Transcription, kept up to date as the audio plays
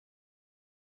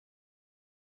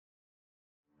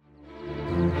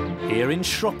Here in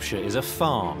Shropshire is a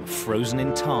farm frozen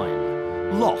in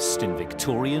time, lost in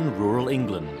Victorian rural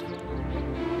England.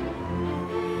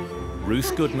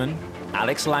 Ruth Goodman,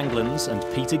 Alex Langlands and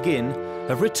Peter Ginn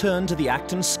have returned to the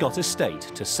Acton Scott estate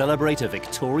to celebrate a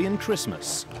Victorian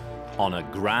Christmas on a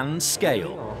grand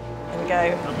scale. Here we go.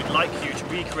 And we'd like you to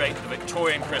recreate the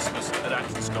Victorian Christmas at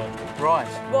Acton Scott. Right.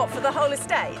 What, for the whole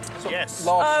estate? Yes.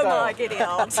 Oh my giddy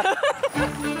aunt.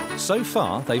 So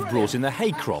far, they've brought in the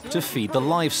hay crop to feed the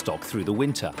livestock through the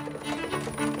winter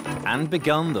and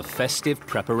begun the festive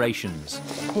preparations.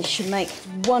 It should make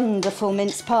wonderful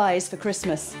mince pies for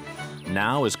Christmas.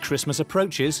 Now, as Christmas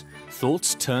approaches,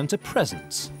 thoughts turn to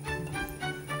presents,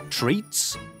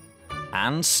 treats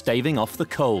and staving off the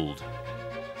cold.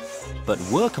 But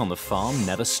work on the farm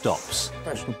never stops.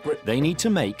 They need to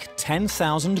make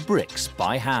 10,000 bricks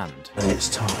by hand. And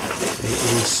it's tough. It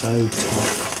is so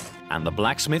tough. And the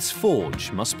blacksmith's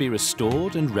forge must be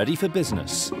restored and ready for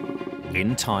business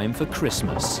in time for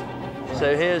Christmas.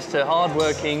 So here's to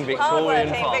hard-working Victorian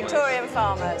farmers. Victorian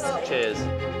farmers. Cheers.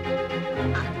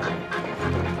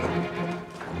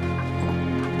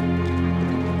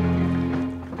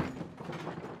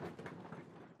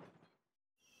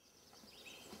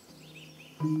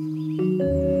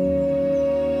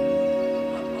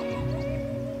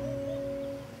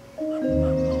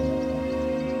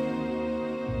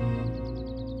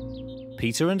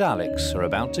 Peter and Alex are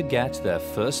about to get their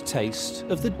first taste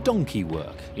of the donkey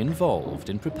work involved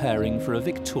in preparing for a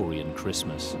Victorian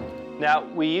Christmas. Now,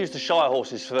 we use the shire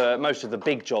horses for most of the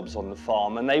big jobs on the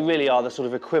farm, and they really are the sort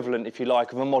of equivalent, if you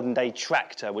like, of a modern-day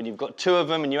tractor. When you've got two of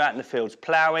them and you're out in the fields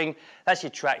ploughing, that's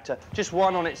your tractor. Just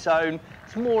one on its own.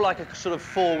 It's more like a sort of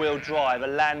four-wheel drive, a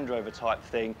Land Rover type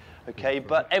thing, OK?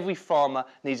 But every farmer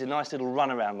needs a nice little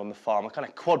runaround on the farm, a kind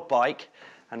of quad bike.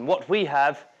 And what we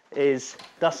have is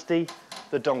Dusty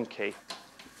the donkey.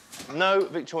 No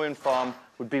Victorian farm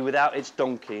would be without its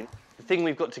donkey. The thing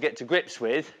we've got to get to grips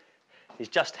with is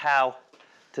just how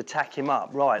to tack him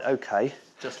up. Right, OK.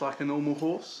 Just like a normal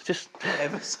horse? Just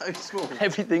ever so small.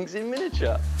 Everything's in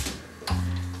miniature.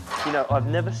 You know, I've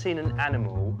never seen an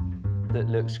animal that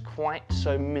looks quite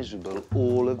so miserable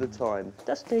all of the time.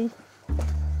 Dusty.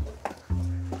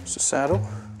 It's a saddle.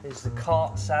 Here's the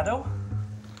cart saddle.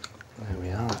 There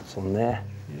we are, it's on there.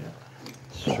 Yeah.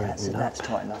 That's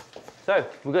tight enough. So,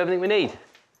 we've got everything we need.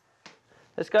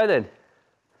 Let's go then.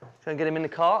 Try and get him in the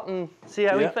cart and see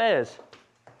how he fares.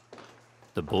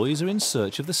 The boys are in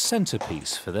search of the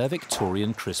centrepiece for their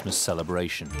Victorian Christmas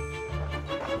celebration.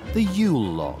 The Yule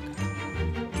log.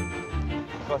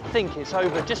 I think it's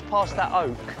over just past that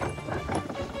oak.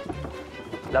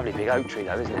 Lovely big oak tree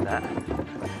though, isn't it, that?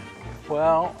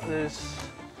 Well, there's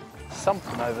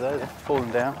something over there that's fallen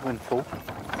down, windfall.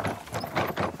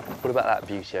 What about that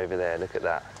beauty over there? Look at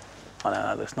that. I know,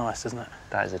 that looks nice, doesn't it?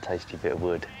 That is a tasty bit of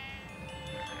wood.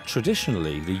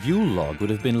 Traditionally, the Yule log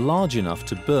would have been large enough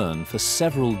to burn for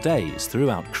several days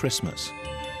throughout Christmas.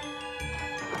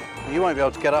 You won't be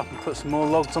able to get up and put some more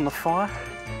logs on the fire?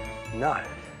 No.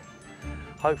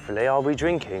 Hopefully I'll be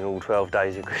drinking all 12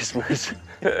 days of Christmas.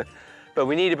 But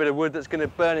we need a bit of wood that's going to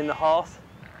burn in the hearth.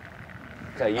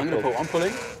 OK, I'm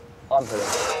pulling. I'm pulling.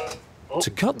 To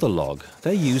cut the log,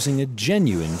 they're using a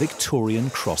genuine Victorian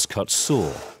crosscut saw,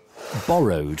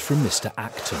 borrowed from Mr.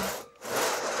 Acton.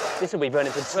 This will be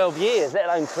burning for 12 years, let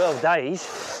alone 12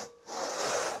 days.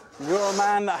 You're a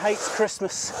man that hates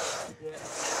Christmas.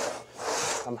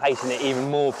 Yeah. I'm hating it even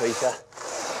more, Peter.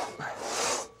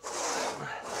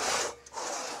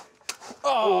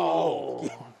 Oh!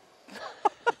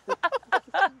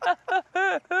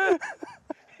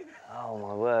 Oh,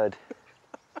 my word.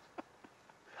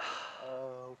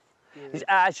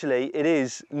 It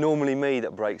is normally me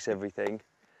that breaks everything.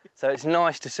 So it's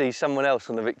nice to see someone else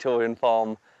on the Victorian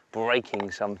farm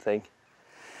breaking something.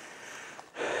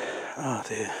 Oh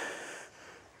dear.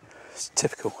 It's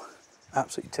typical.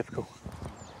 Absolutely typical.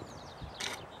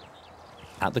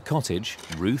 At the cottage,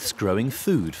 Ruth's growing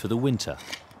food for the winter.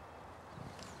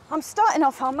 I'm starting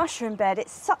off our mushroom bed.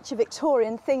 It's such a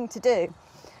Victorian thing to do.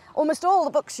 Almost all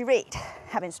the books you read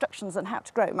have instructions on how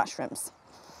to grow mushrooms.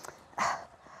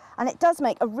 And it does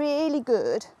make a really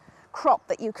good crop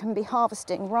that you can be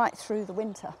harvesting right through the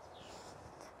winter.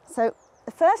 So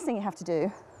the first thing you have to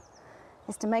do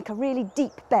is to make a really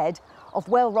deep bed of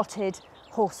well-rotted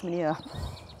horse manure.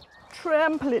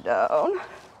 Trample it down.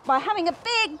 By having a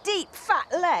big, deep, fat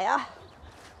layer,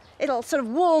 it'll sort of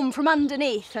warm from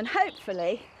underneath and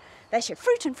hopefully there should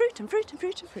fruit and fruit and fruit and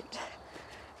fruit and fruit.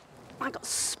 I've got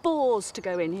spores to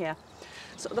go in here,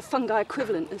 sort of the fungi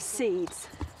equivalent of seeds.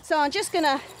 So I'm just going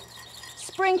to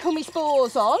sprinkle my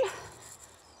spores on.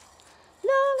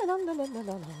 La, la, la, la, la,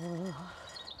 la, la.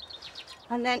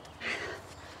 and then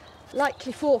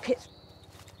lightly fork it.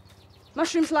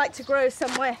 Mushrooms like to grow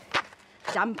somewhere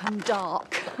damp and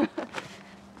dark.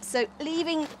 So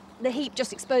leaving the heap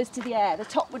just exposed to the air, the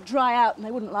top would dry out and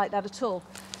they wouldn't like that at all.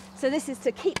 So this is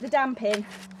to keep the damp in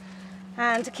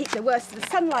and to keep the worst of the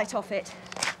sunlight off it.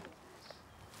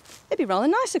 It'd be rather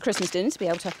nice at Christmas dinner to be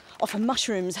able to offer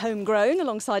mushrooms homegrown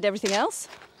alongside everything else.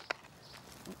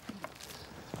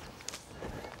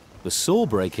 The saw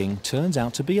breaking turns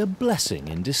out to be a blessing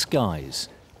in disguise.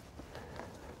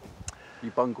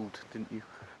 You bungled, didn't you?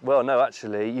 Well, no,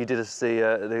 actually, you did us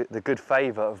the good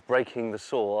favour of breaking the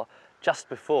saw just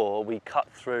before we cut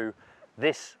through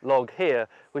this log here,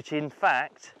 which in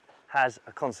fact has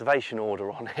a conservation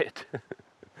order on it.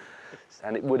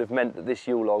 And it would have meant that this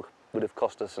yule log would have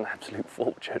cost us an absolute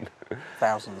fortune.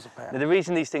 Thousands of pounds. Now, the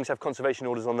reason these things have conservation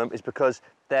orders on them is because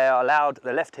they're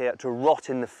left here to rot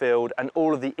in the field, and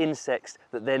all of the insects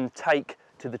that then take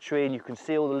to the tree, and you can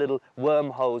see all the little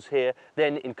wormholes here,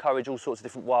 then encourage all sorts of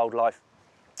different wildlife.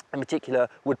 In particular,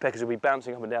 woodpeckers will be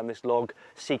bouncing up and down this log,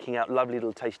 seeking out lovely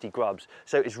little tasty grubs.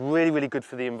 So it's really, really good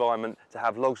for the environment to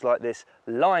have logs like this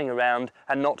lying around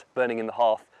and not burning in the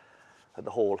hearth at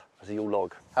the hall as a yule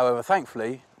log. However,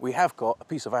 thankfully, we have got a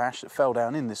piece of ash that fell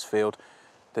down in this field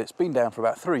that's been down for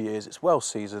about 3 years. It's well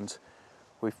seasoned.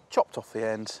 We've chopped off the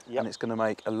ends, and it's going to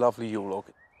make a lovely yule log.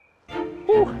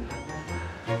 Woo.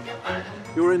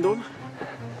 Your end on?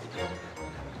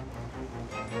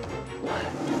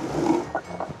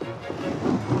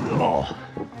 Oh,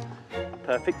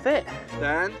 perfect fit.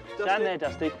 Stand there,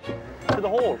 Dusty. To the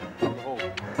hall. To the hall.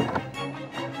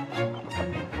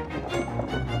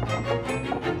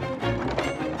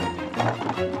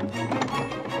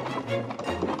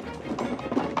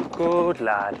 Good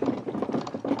lad.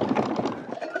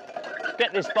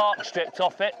 Get this bark stripped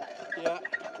off it. Yeah.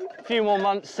 A few more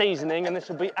months seasoning and this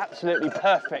will be absolutely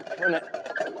perfect, won't it?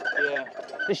 Yeah.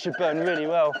 This should burn really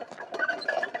well.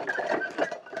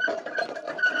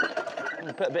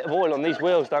 We put a bit of oil on these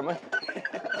wheels, don't we?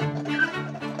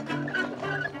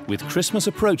 With Christmas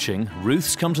approaching,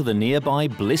 Ruth's come to the nearby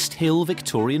Blist Hill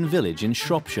Victorian village in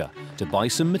Shropshire to buy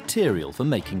some material for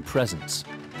making presents.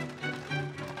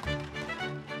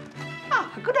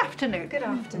 Ah, good afternoon. Good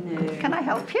afternoon. Can I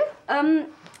help you?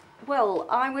 Well,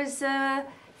 I was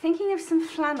thinking of some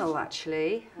flannel,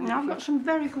 actually. I've got some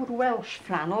very good Welsh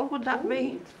flannel. Would that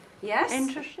be Yes?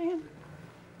 interesting?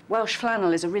 Welsh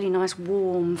flannel is a really nice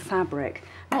warm fabric.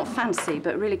 Not fancy,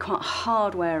 but really quite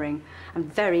hard wearing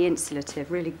and very insulative,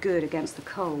 really good against the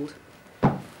cold.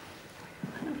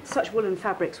 Such woolen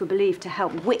fabrics were believed to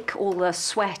help wick all the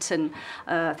sweat and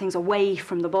things away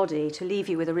from the body to leave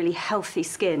you with a really healthy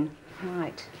skin.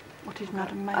 Right. What is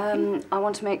Madam making? I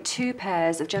want to make 2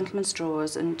 pairs of gentlemen's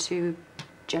drawers and 2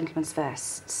 gentlemen's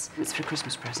vests. It's for a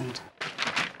Christmas present.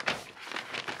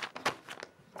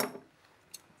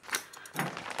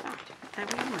 There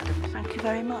we are, Madam. Thank you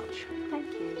very much.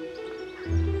 Thank you.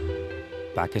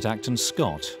 Back at Acton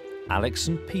Scott, Alex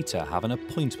and Peter have an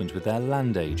appointment with their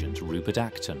land agent, Rupert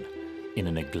Acton, in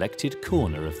a neglected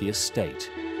corner of the estate.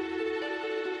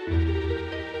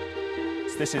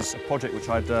 This is a project which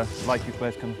I'd like you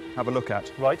both can have a look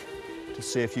at. Right. To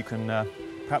see if you can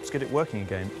perhaps get it working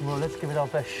again. Well, let's give it our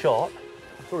best shot.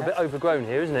 It's all a bit overgrown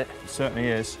here, isn't it? It certainly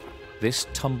is. This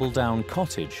tumble-down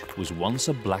cottage was once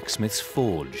a blacksmith's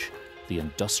forge, the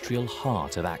industrial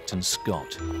heart of Acton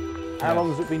Scott. How long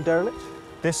has it been derelict?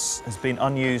 This has been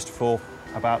unused for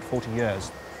about 40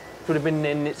 years. It would have been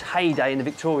in its heyday in the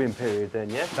Victorian period then,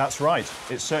 yeah? That's right.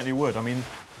 It certainly would. I mean,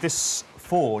 this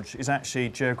forge is actually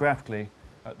geographically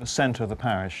at the centre of the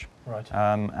parish. Right.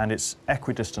 And it's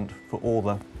equidistant for all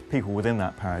the people within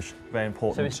that parish. Very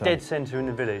important. So it's dead centre in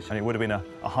the village. And it would have been a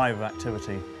hive of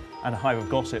activity and a hive of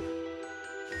gossip.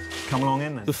 Come along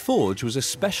in then. The forge was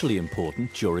especially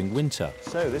important during winter.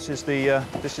 So this is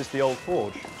the old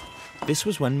forge. This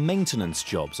was when maintenance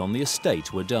jobs on the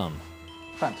estate were done.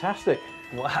 Fantastic.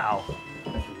 Wow.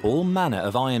 All manner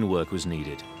of ironwork was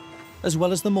needed, as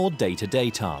well as the more day-to-day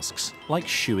tasks, like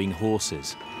shoeing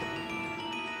horses.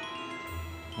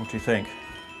 What do you think?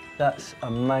 That's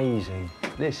amazing.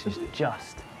 This is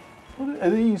just... Are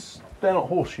these, they're not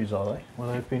horseshoes, are they?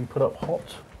 Well, they've been put up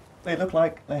hot. They look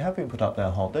like they have been put up there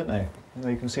hot, don't they?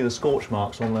 You can see the scorch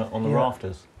marks on the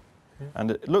rafters. Yeah. And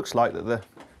it looks like that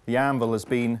the anvil has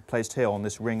been placed here on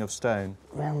this ring of stone.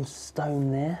 Round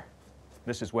stone there.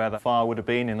 This is where the fire would have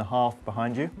been in the hearth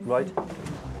behind you. Right.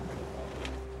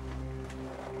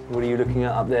 What are you looking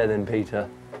at up there then, Peter?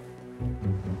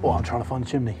 Oh, I'm trying to find a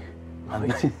chimney. I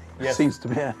mean, Yes. Seems to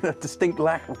be a distinct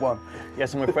lack of one.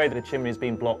 Yes, I'm afraid that the chimney's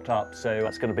been blocked up, so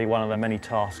that's going to be one of the many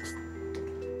tasks.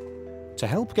 To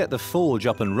help get the forge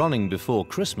up and running before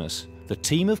Christmas, the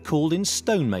team have called in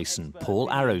stonemason Paul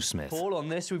Arrowsmith. Paul, on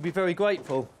this, we'd be very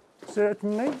grateful.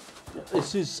 Certainly.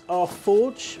 This is our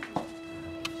forge.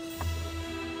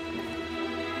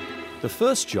 The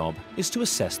first job is to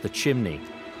assess the chimney.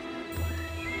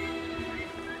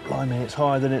 Blimey, it's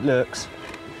higher than it looks.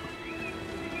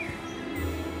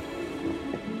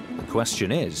 The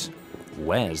question is,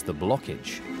 where's the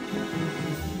blockage?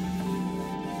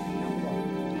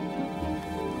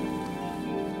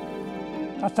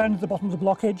 That's down at the bottom of the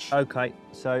blockage. OK,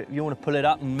 so you want to pull it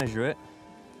up and measure it.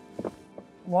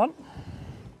 1,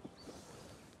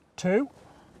 2,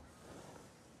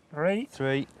 3,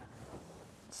 3,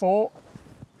 4,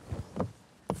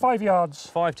 5 yards.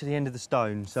 5 to the end of the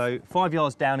stone. So 5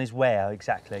 yards down is where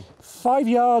exactly? 5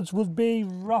 yards would be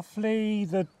roughly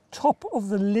the top of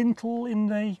the lintel in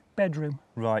the bedroom.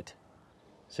 Right.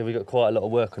 So we've got quite a lot of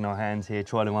work on our hands here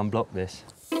trying to unblock this.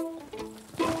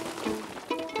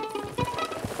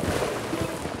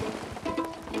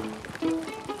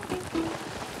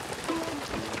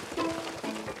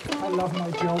 I love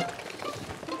my job.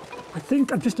 I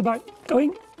think I'm just about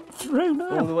going through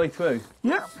now. All the way through?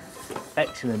 Yeah.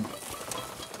 Excellent.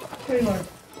 Daylight.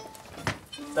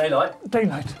 Daylight?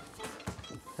 Daylight.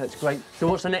 That's great. So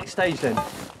what's the next stage then?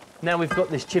 Now we've got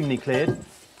this chimney cleared.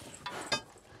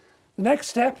 The next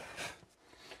step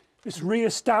is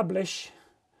re-establish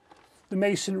the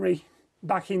masonry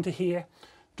back into here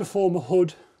to form a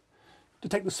hood to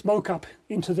take the smoke up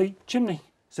into the chimney.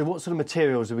 So what sort of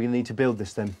materials are we going to need to build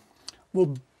this then?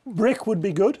 Well, brick would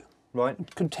be good. Right.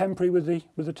 Contemporary with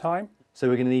the time. So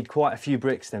we're going to need quite a few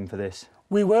bricks then for this?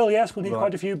 We will, yes. We'll need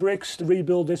quite a few bricks to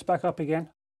rebuild this back up again.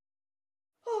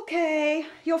 OK,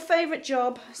 your favourite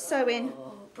job, sewing.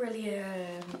 Oh,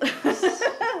 brilliant.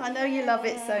 I know you love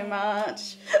it so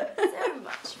much. So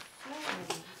much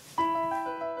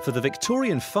fun. For the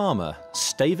Victorian farmer,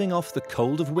 staving off the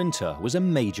cold of winter was a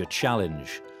major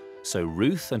challenge. So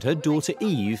Ruth and her daughter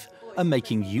Eve are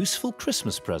making useful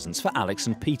Christmas presents for Alex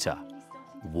and Peter.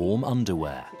 Warm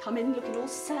underwear. Come in looking all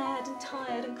sad and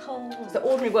tired and cold. The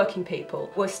ordinary working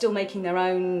people were still making their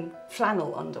own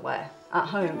flannel underwear at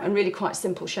home and really quite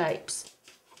simple shapes.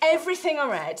 Everything I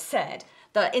read said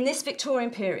that in this Victorian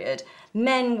period,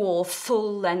 men wore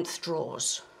full-length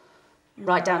drawers,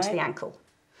 right down to the ankle.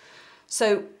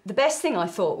 So the best thing I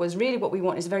thought was really what we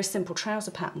want is a very simple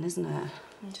trouser pattern, isn't it?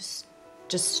 Just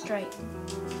straight.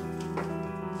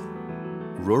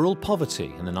 Rural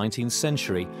poverty in the 19th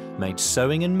century made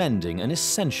sewing and mending an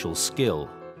essential skill.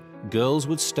 Girls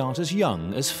would start as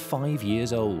young as 5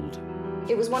 years old.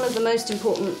 It was one of the most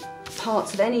important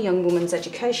parts of any young woman's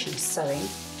education, sewing.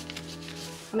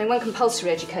 I mean, when compulsory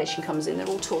education comes in, they're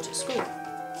all taught at school.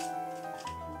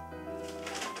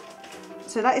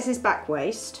 So that is his back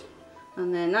waist,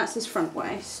 and then that's his front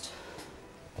waist.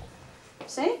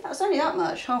 See, that's only that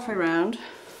much, halfway round,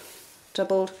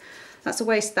 doubled. That's a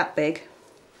waist that big.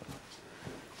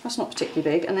 That's not particularly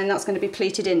big, and then that's going to be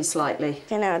pleated in slightly.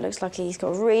 Okay, now it looks like he's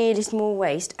got a really small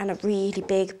waist and a really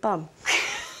big bum.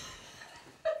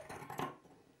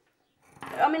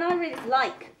 I mean, I really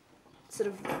like sort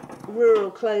of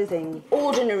rural clothing,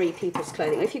 ordinary people's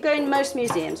clothing. If you go in most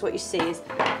museums, what you see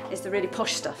is the really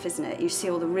posh stuff, isn't it? You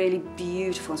see all the really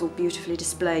beautiful, it's all beautifully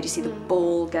displayed. You see the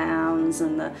ball gowns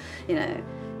and the, you know.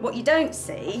 What you don't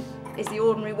see is the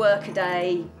ordinary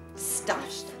workaday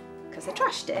stuff, because they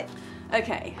trashed it.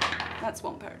 OK, that's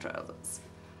one pair of trousers.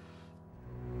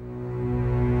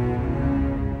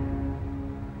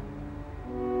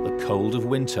 The cold of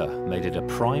winter made it a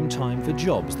prime time for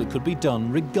jobs that could be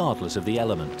done regardless of the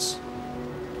elements.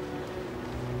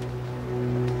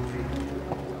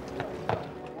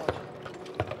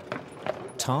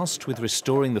 Tasked with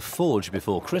restoring the forge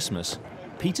before Christmas,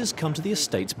 Peter's come to the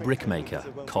estate's brickmaker,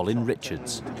 Colin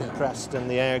Richards. Compressed and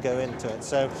the air go into it,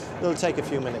 so it'll take a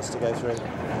few minutes to go through.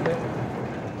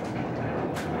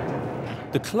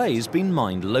 The clay's been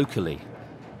mined locally.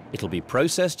 It'll be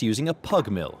processed using a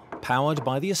pug mill, powered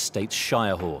by the estate's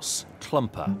shire horse,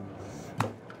 Clumper.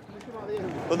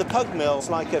 Well, the pug mill's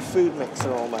like a food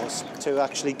mixer almost, to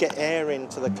actually get air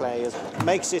into the clay. It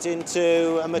makes it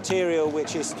into a material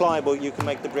which is pliable, you can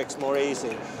make the bricks more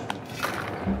easy.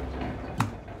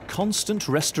 Constant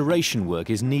restoration work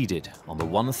is needed on the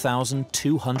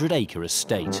 1,200-acre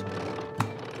estate.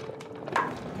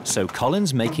 So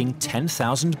Colin's making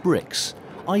 10,000 bricks,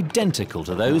 identical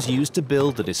to those used to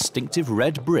build the distinctive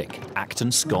red brick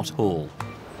Acton Scott Hall.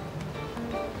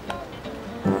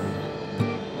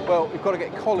 Well, we've got to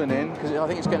get Colin in, because I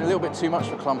think it's getting a little bit too much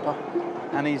for Clumper,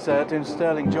 and he's doing a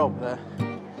sterling job there. Do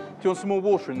you want some more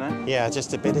water in there? Yeah,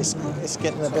 just a bit. It's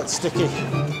getting a bit sticky.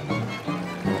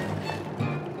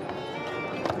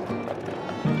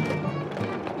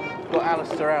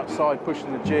 Alistair outside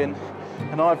pushing the gin,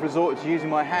 and I've resorted to using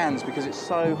my hands because it's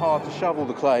so hard to shovel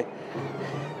the clay.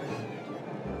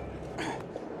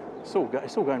 It's all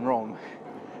going wrong.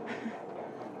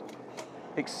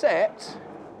 Except...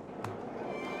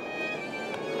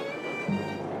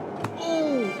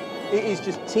 ooh, it is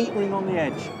just teetering on the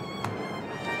edge.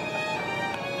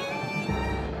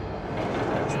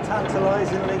 It's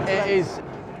tantalisingly close. It is.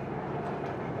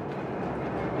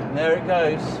 And there it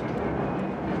goes.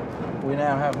 We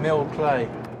now have milled clay.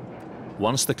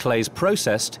 Once the clay's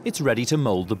processed, it's ready to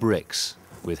mould the bricks,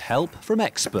 with help from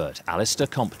expert Peter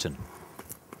Kimpton.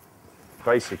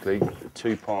 Basically, a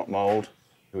two-part mould.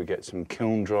 We get some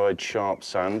kiln-dried sharp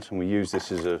sand, and we use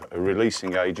this as a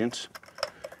releasing agent,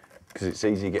 because it's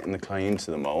easy getting the clay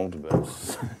into the mould, but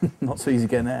not so easy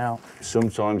getting it out.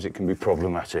 Sometimes it can be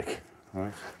problematic.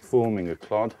 Right? Forming a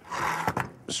clod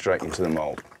straight into the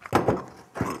mould.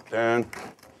 Down,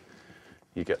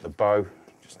 you get the bow,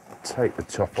 just take the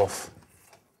top off.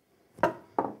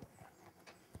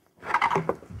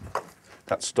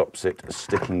 That stops it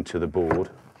sticking to the board.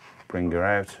 Bring her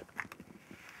out.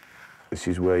 This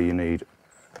is where you need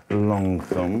long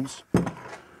thumbs.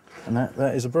 And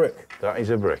that is a brick? That is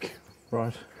a brick.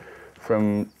 Right.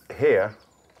 From here,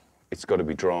 it's got to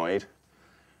be dried.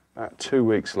 About 2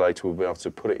 weeks later, we'll be able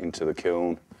to put it into the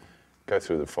kiln, go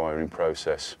through the firing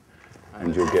process,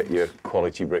 and you'll get your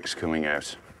quality bricks coming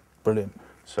out. Brilliant.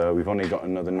 So we've only got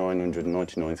another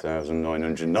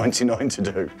 999,999 to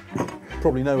do.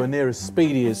 Probably nowhere near as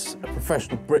speedy as a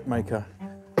professional brickmaker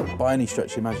by any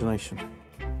stretch of imagination.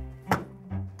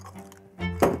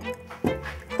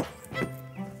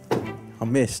 I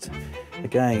missed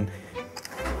again.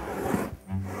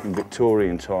 In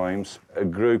Victorian times, a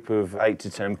group of 8 to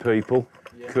 10 people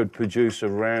could produce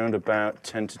around about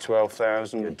 10 to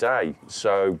 12,000 a day.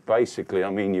 So basically, I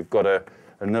mean, you've got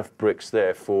enough bricks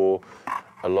there for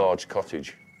a large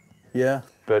cottage. Yeah.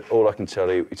 But all I can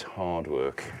tell you, it's hard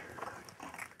work.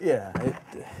 Yeah,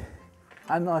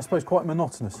 and I suppose quite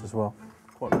monotonous as well,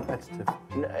 quite repetitive.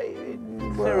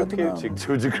 Therapeutic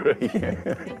to a degree.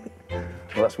 Well,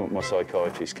 that's what my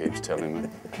psychiatrist keeps telling me.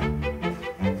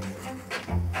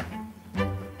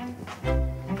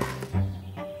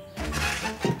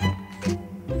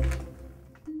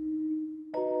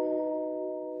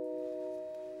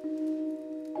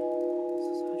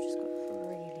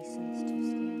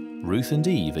 Ruth and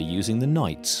Eve are using the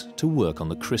nights to work on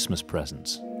the Christmas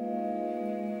presents.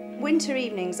 Winter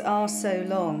evenings are so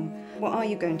long. What are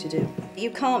you going to do?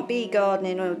 You can't be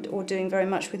gardening or doing very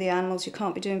much with the animals. You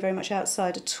can't be doing very much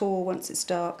outside at all once it's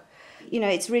dark. You know,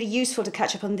 it's really useful to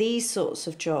catch up on these sorts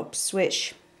of jobs,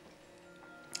 which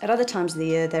at other times of the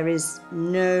year there is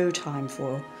no time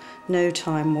for, no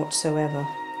time whatsoever.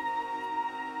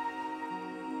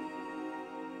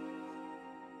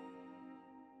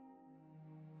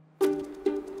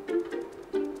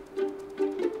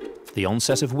 The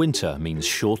onset of winter means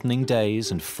shortening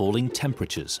days and falling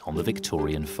temperatures on the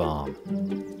Victorian farm.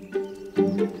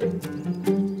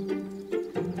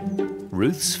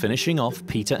 Ruth's finishing off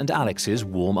Peter and Alex's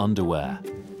warm underwear.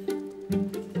 They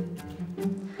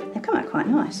come out quite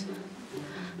nice.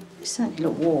 They certainly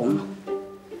look warm.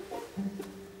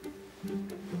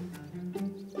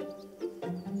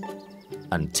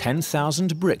 And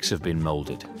 10,000 bricks have been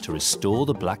moulded to restore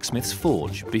the blacksmith's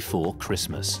forge before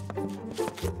Christmas.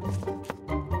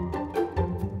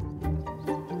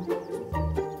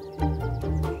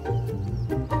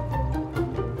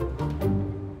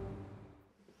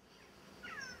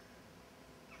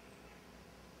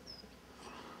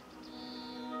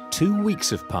 Two weeks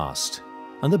have passed,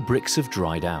 and the bricks have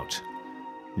dried out.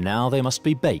 Now they must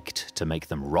be baked to make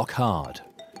them rock hard,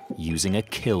 using a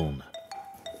kiln.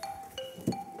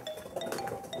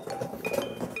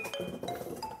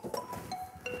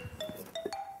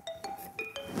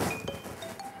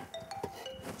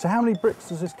 So how many bricks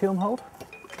does this kiln hold?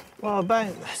 Well,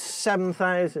 about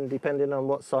 7,000, depending on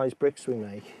what size bricks we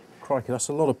make. Crikey, that's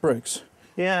a lot of bricks.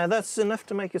 Yeah, that's enough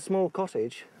to make a small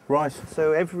cottage. Right.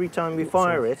 So every time we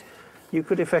fire it, you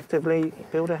could effectively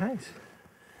build a house.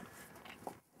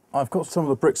 I've got some of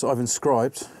the bricks that I've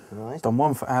inscribed. Right. Done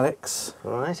one for Alex.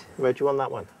 Right. Where do you want that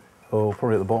one? Oh,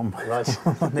 probably at the bottom. Right.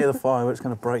 Near the fire where it's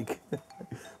going to break.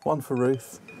 One for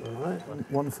Ruth. Right.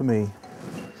 One for me.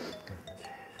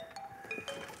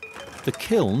 The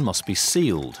kiln must be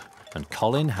sealed, and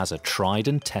Colin has a tried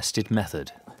and tested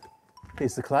method.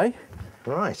 Here's the clay.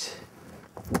 Right.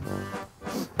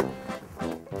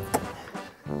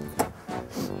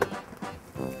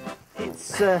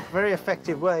 It's a very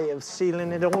effective way of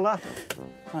sealing it all up.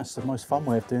 That's the most fun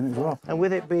way of doing it as well. And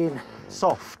with it being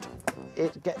soft,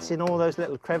 it gets in all those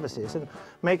little crevices and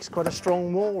makes quite a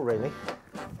strong wall, really.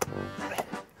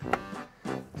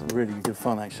 It's really good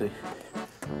fun, actually.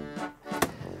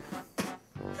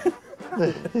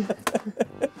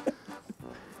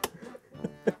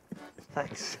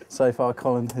 Thanks. So far,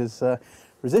 Colin has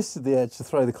resisted the urge to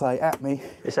throw the clay at me.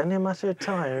 It's only a matter of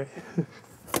time.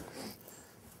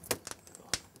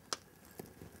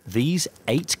 These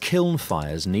 8 kiln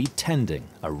fires need tending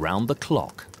around the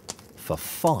clock for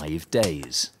 5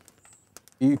 days.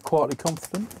 Are you quietly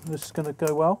confident this is going to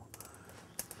go well?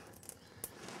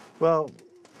 Well,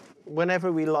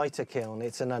 whenever we light a kiln,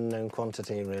 it's an unknown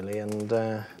quantity, really, and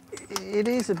it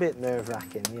is a bit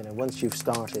nerve-wracking. You know, once you've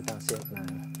started, that's it now.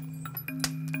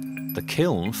 The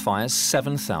kiln fires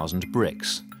 7,000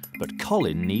 bricks, but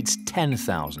Colin needs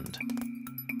 10,000.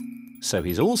 So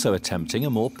he's also attempting a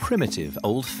more primitive,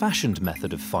 old-fashioned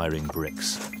method of firing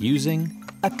bricks, using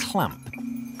a clamp.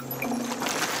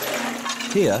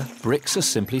 Here, bricks are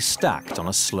simply stacked on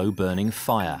a slow-burning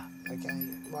fire. Okay,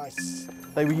 right.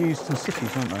 They were used in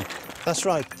cities, weren't they? That's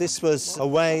right. This was a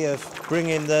way of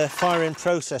bringing the firing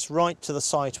process right to the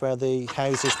site where the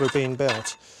houses were being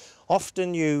built.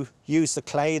 Often you use the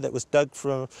clay that was dug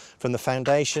from the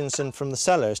foundations and from the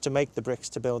cellars to make the bricks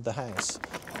to build the house.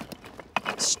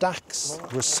 Stacks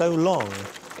were so long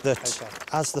that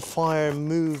as the fire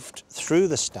moved through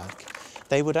the stack,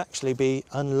 they would actually be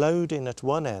unloading at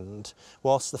one end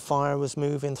whilst the fire was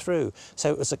moving through. So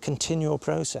it was a continual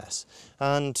process.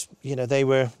 And, you know, they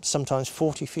were sometimes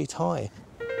 40 feet high.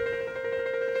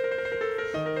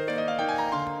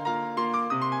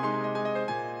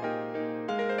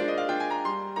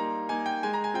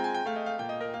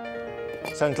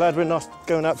 So I'm glad we're not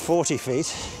going up 40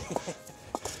 feet.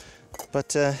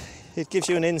 But it gives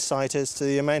you an insight as to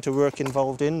the amount of work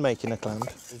involved in making a clamp.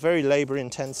 It's very labour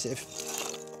intensive.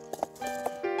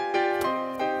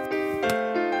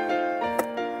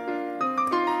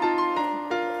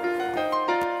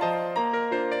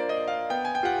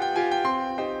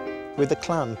 With the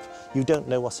clamp, you don't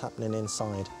know what's happening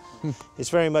inside. It's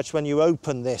very much when you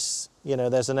open this, you know,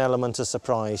 there's an element of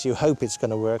surprise. You hope it's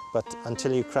going to work, but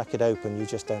until you crack it open, you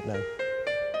just don't know.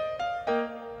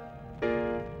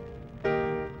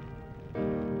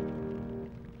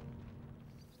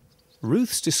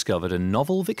 Ruth's discovered a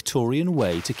novel Victorian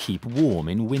way to keep warm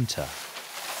in winter.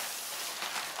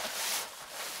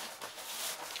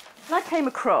 I came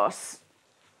across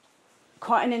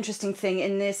quite an interesting thing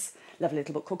in this lovely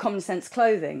little book called Common Sense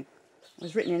Clothing. It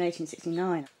was written in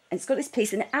 1869. And it's got this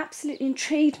piece, and it absolutely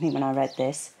intrigued me when I read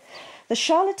this. The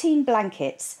charlatine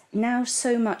blankets, now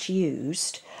so much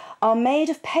used, are made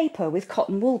of paper with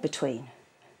cotton wool between.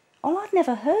 Oh, I'd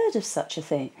never heard of such a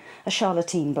thing, a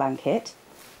charlatine blanket.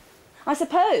 I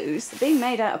suppose, being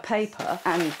made out of paper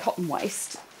and cotton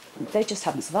waste, they just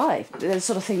haven't survived. They're the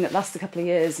sort of thing that lasts a couple of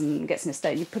years and gets in a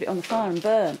state, and you put it on the fire and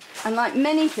burn. And like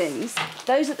many things,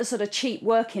 those at the sort of cheap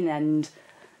working end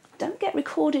don't get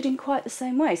recorded in quite the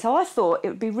same way. So I thought it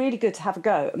would be really good to have a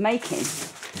go at making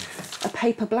a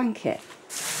paper blanket.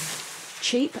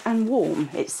 Cheap and warm,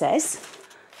 it says.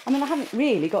 I mean, I haven't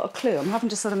really got a clue. I'm having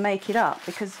to sort of make it up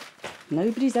because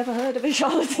nobody's ever heard of a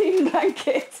charlatine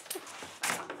blanket.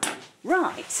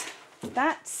 Right,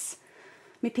 that's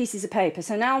my pieces of paper.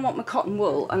 So now I want my cotton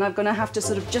wool, and I'm going to have to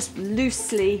sort of just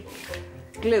loosely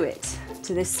glue it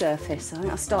to this surface. I think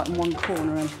I'll start in one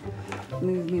corner and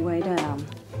move my way down.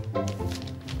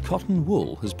 Cotton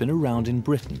wool has been around in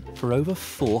Britain for over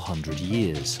 400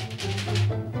 years.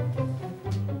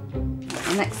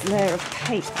 The next layer of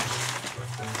paper.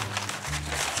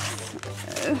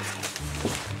 So,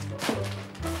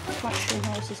 quite sure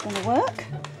how this is going to work.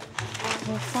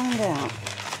 We'll find out.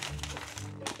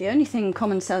 The only thing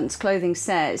Common Sense Clothing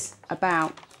says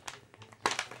about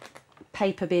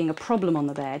paper being a problem on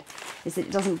the bed is that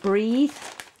it doesn't breathe.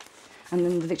 And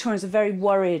then the Victorians are very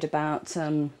worried about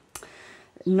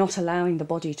not allowing the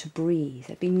body to breathe.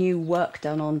 There'd be new work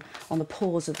done on the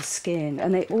pores of the skin.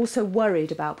 And they also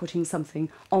worried about putting something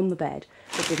on the bed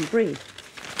that didn't breathe.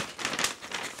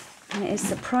 And it is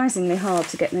surprisingly hard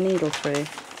to get the needle through.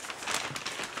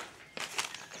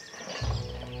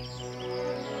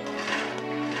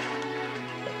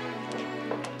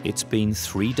 It's been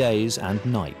 3 days and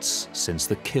nights since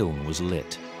the kiln was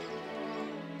lit.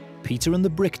 Peter and the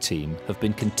brick team have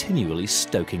been continually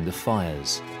stoking the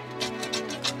fires.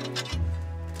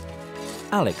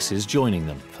 Alex is joining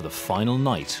them for the final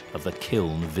night of the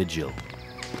kiln vigil.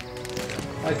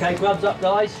 OK, grubs up,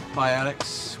 guys. Hi,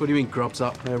 Alex. What do you mean, grubs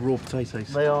up? They're raw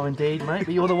potatoes. They are indeed, mate,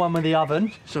 but you're the one with the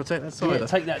oven. Shall I take that cider? Yeah,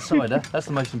 take that cider. That's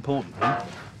the most important thing.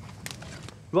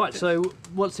 Right, so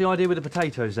what's the idea with the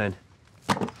potatoes, then?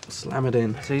 Slam it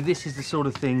in. See, this is the sort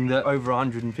of thing that over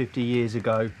 150 years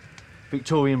ago,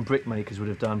 Victorian brickmakers would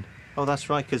have done. Oh, that's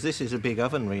right, because this is a big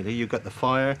oven, really. You've got the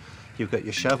fire, you've got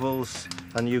your shovels,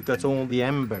 and you've got all the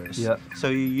embers. Yeah. So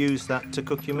you use that to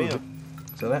cook your meal.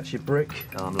 So that's your brick.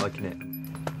 Oh, I'm liking it.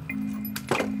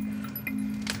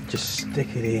 Just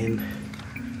stick it in,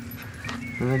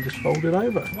 and then just fold it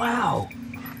over. Wow!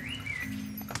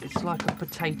 It's like a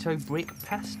potato brick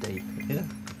pasty. Yeah.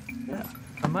 Yeah.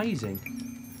 Amazing.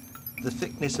 The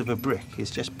thickness of a brick is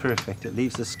just perfect. It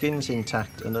leaves the skins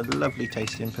intact and a lovely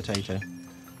tasting potato.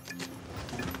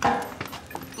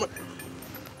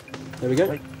 There we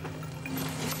go.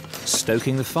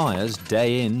 Stoking the fires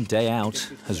day in, day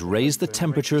out has raised the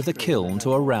temperature of the kiln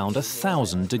to around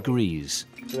 1,000 degrees.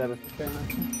 It's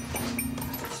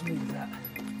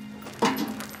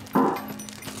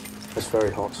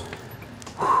very hot.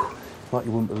 Like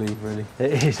you wouldn't believe, really.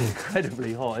 It is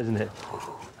incredibly hot, isn't it?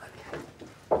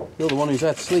 You're the one who's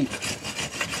had sleep.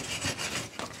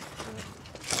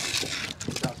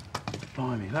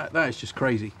 Blimey, that is just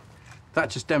crazy. That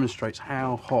just demonstrates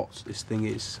how hot this thing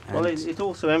is. Well, it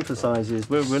also emphasises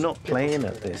we're not playing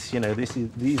at this. You know, these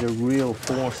are real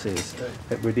forces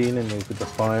that we're dealing with the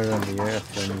fire and the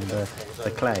earth and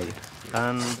the clay,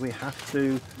 and we have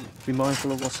to be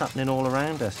mindful of what's happening all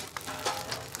around us.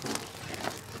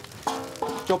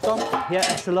 Job done? Yeah,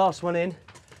 that's the last one in.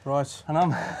 Right. And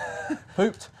I'm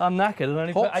pooped. I'm knackered and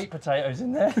only put 8 potatoes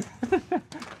in there.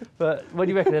 But what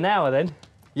do you reckon, an hour then?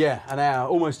 Yeah, an hour,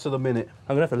 almost to the minute.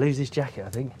 I'm gonna have to lose this jacket, I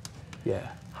think. Yeah.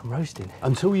 I'm roasting.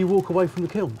 Until you walk away from the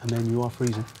kiln, and then you are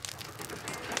freezing.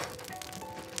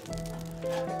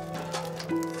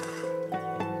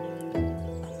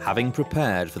 Having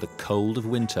prepared for the cold of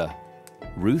winter,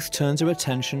 Ruth turns her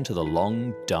attention to the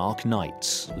long, dark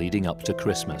nights leading up to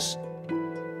Christmas.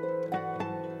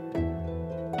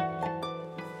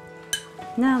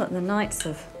 Now that the nights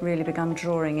have really begun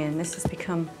drawing in, this has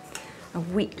become a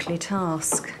weekly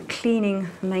task, cleaning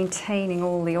and maintaining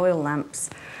all the oil lamps,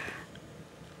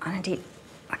 and indeed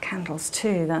candles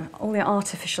too, all the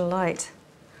artificial light.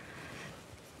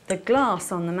 The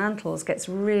glass on the mantles gets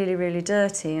really, really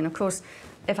dirty, and of course,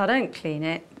 if I don't clean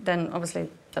it, then obviously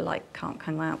the light can't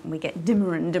come out and we get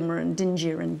dimmer and dimmer and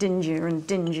dingier and dingier and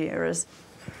dingier.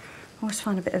 I always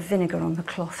find a bit of vinegar on the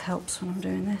cloth helps when I'm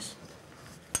doing this.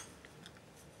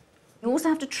 You also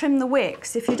have to trim the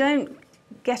wicks. If you don't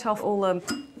get off all the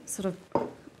sort of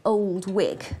old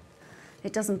wick,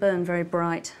 it doesn't burn very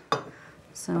bright.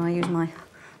 So I use my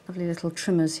lovely little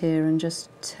trimmers here and just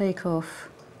take off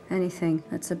anything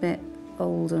that's a bit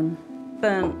old and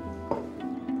burnt.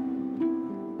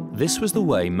 This was the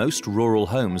way most rural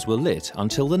homes were lit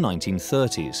until the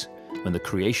 1930s, when the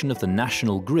creation of the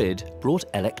national grid brought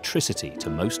electricity to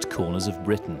most corners of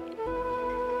Britain.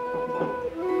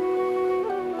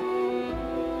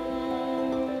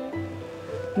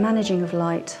 Managing of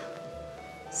light,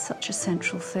 such a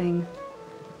central thing.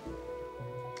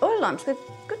 Oil lamps, they're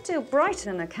a good deal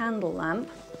brighter than a candle lamp,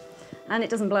 and it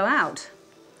doesn't blow out.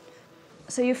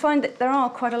 So you find that there are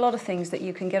quite a lot of things that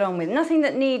you can get on with. Nothing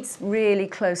that needs really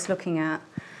close looking at,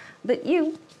 but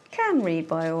you can read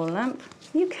by oil lamp.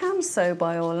 You can sew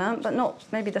by oil lamp, but not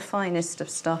maybe the finest of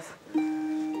stuff.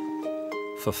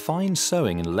 For fine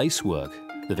sewing and lacework,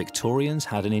 the Victorians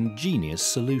had an ingenious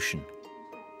solution.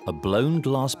 A blown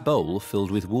glass bowl filled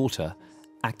with water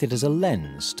acted as a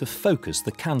lens to focus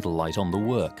the candlelight on the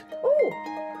work.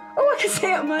 Oh, I can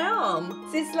see it on my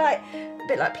arm. It's like a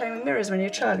bit like playing with mirrors when you're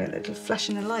a child, a little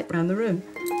flashing of light around the room.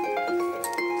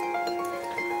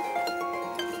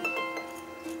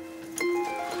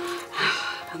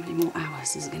 How many more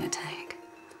hours is it going to take?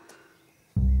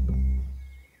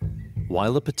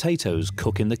 While the potatoes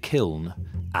cook in the kiln,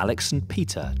 Alex and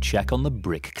Peter check on the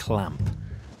brick clamp.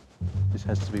 This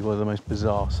has to be one of the most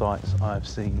bizarre sights I have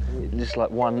seen. It looks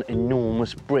like one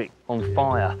enormous brick on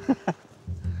fire.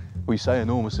 We say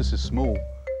enormous, this is small.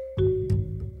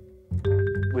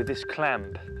 With this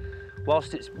clamp,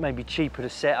 whilst it's maybe cheaper to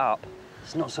set up,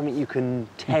 it's not something you can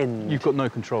tend. You've got no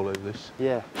control over this.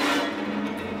 Yeah.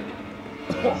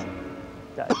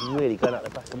 That is really going out the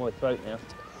back of my throat now.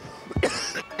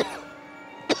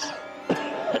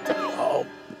 Oh,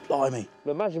 blimey.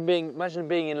 But imagine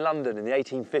being in London in the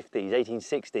 1850s,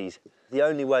 1860s. The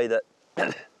only way that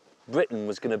Britain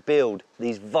was going to build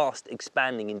these vast,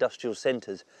 expanding industrial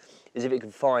centres is if it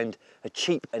could find a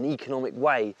cheap and economic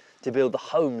way to build the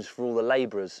homes for all the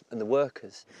labourers and the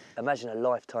workers. Imagine a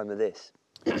lifetime of this.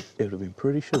 It would have been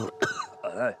pretty short. I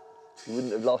know. You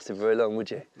wouldn't have lasted very long, would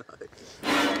you?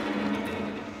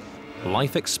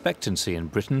 Life expectancy in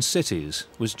Britain's cities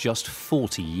was just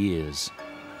 40 years.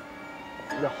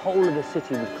 the whole of the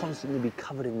city would constantly be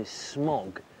covered in this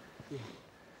smog. Yeah.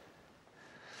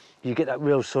 You get that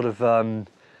real sort of,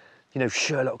 you know,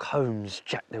 Sherlock Holmes,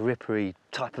 Jack the Ripper-y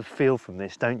type of feel from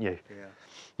this, don't you? Yeah.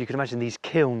 You can imagine these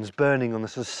kilns burning on the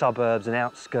sort of suburbs and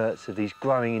outskirts of these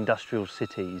growing industrial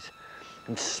cities,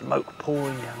 and smoke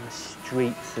pouring down the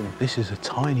streets. And this is a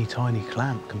tiny, tiny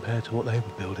clamp compared to what they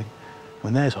were building.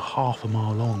 When theirs are half a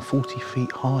mile long, 40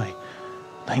 feet high,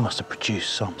 they must have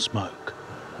produced some smoke.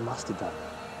 They must have done.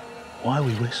 Why are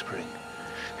we whispering?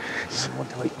 I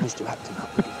want to wake Mr. Acton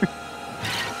up again.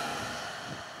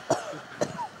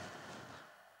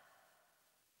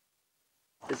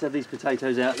 Let's have these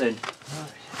potatoes out then.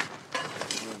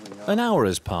 An hour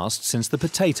has passed since the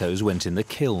potatoes went in the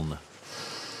kiln.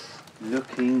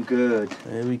 Looking good.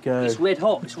 There we go. It's red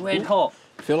hot, it's red hot.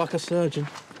 I feel like a surgeon.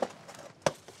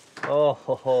 Oh,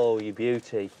 ho, ho, you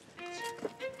beauty.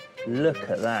 Look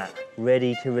at that,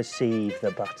 ready to receive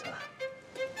the butter.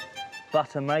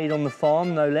 Butter made on the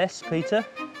farm, no less, Peter?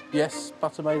 Yes,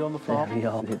 butter made on the farm. There we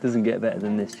are. It doesn't get better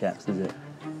than this, chaps, does it?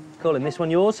 Colin, this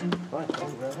one yours? Right,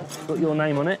 got your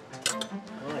name on it.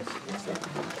 Nice.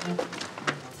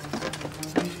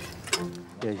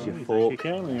 There's your fork.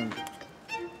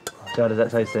 How does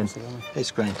that taste then?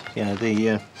 It's great. Yeah,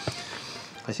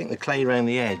 I think the clay around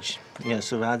the edge, yeah,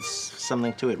 sort of adds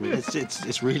something to it.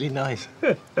 It's really nice.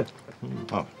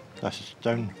 Oh, that's a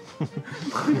stone.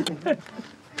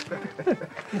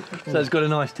 So it's got a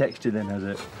nice texture then, has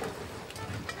it?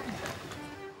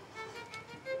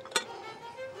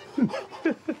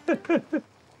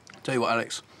 Tell you what,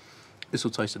 Alex, this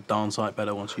will taste a darn sight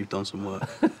better once you've done some work.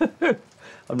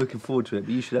 I'm looking forward to it,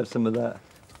 but you should have some of that.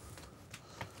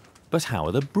 But how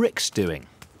are the bricks doing?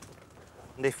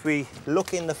 And if we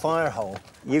look in the fire hole,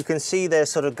 you can see they're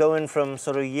sort of going from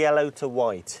sort of yellow to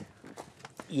white.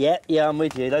 Yeah, I'm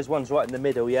with you. Those ones right in the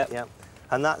middle, yeah. Yeah.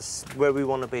 And that's where we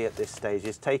want to be at this stage.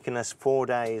 It's taken us 4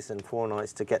 days and 4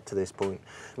 nights to get to this point.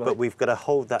 Right. But we've got to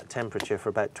hold that temperature for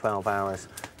about 12 hours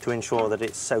to ensure that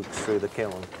it soaks through the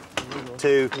kiln.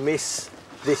 To miss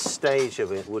this stage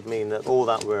of it would mean that all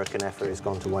that work and effort has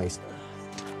gone to waste.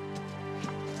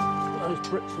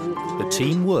 The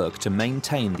team work to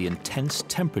maintain the intense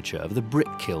temperature of the brick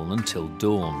kiln until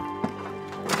dawn.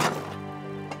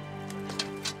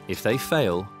 If they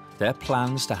fail, their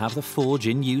plans to have the forge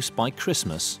in use by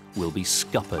Christmas will be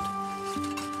scuppered.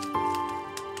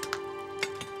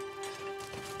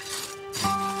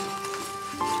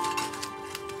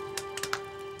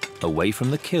 Away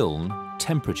from the kiln,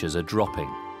 temperatures are dropping.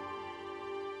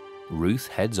 Ruth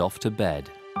heads off to bed.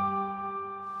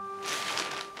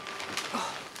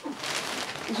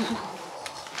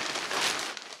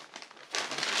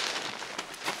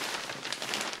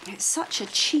 It's such a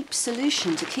cheap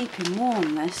solution to keep him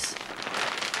warm, this.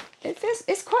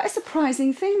 It's quite a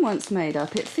surprising thing once made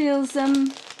up. It feels,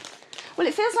 well,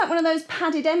 it feels like one of those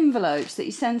padded envelopes that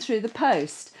you send through the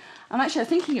post. And actually,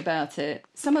 thinking about it,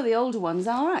 some of the older ones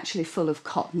are actually full of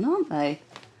cotton, aren't they?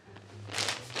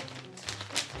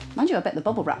 Mind you, I bet the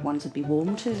bubble wrap ones would be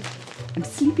warm too. I'm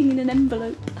sleeping in an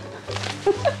envelope.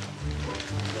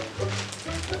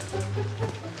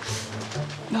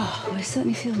 Oh, well, it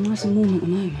certainly feels nice and warm at the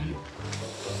moment.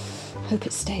 Hope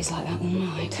it stays like that all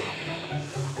night.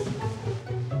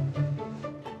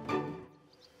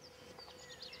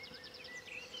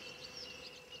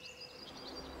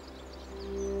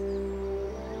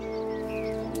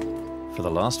 For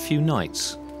the last few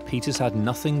nights, Peter's had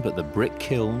nothing but the brick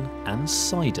kiln and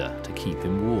cider to keep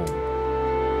him warm.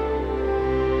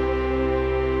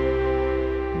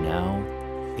 Now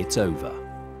it's over.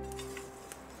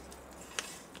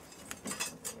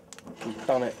 We've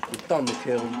done it. We've done the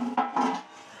kiln.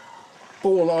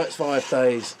 4 nights, 5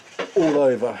 days, all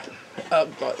over.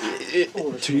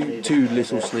 Too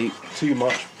little sleep, too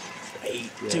much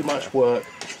heat, too much work.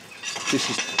 This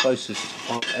is the closest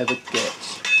I'll ever get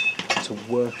to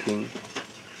working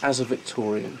as a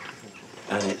Victorian,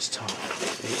 and it's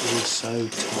tough. It is so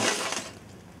tough.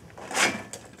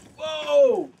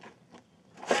 Whoa!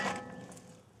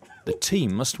 The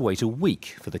team must wait a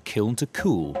week for the kiln to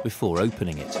cool before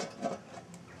opening it.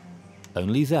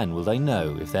 Only then will they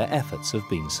know if their efforts have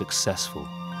been successful.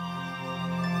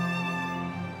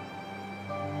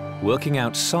 Working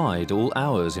outside all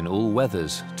hours in all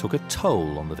weathers took a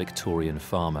toll on the Victorian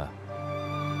farmer.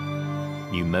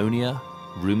 Pneumonia,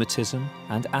 rheumatism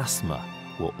and asthma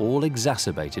were all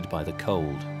exacerbated by the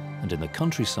cold, and in the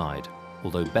countryside,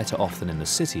 although better off than in the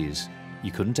cities,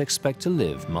 you couldn't expect to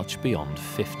live much beyond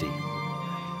 50.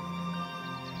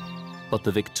 But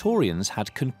the Victorians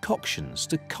had concoctions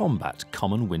to combat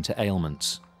common winter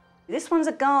ailments. This one's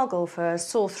a gargle for a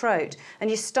sore throat, and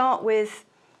you start with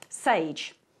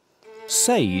Sage.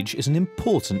 Sage is an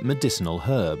important medicinal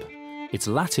herb. Its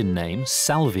Latin name,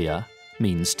 salvia,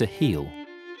 means to heal.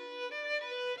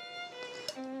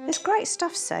 It's great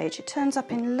stuff, sage. It turns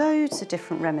up in loads of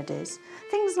different remedies.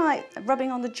 Things like rubbing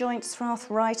on the joints for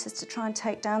arthritis to try and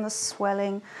take down the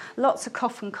swelling, lots of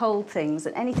cough and cold things,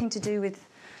 and anything to do with,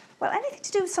 well, anything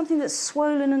to do with something that's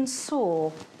swollen and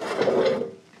sore.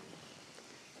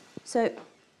 So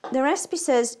the recipe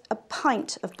says a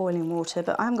pint of boiling water,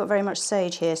 but I haven't got very much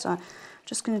sage here, so I'm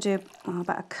just going to do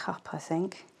about a cup, I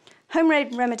think.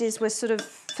 Home-made remedies were sort of,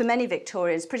 for many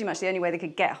Victorians, pretty much the only way they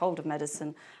could get hold of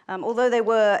medicine. Although there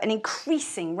were an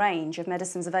increasing range of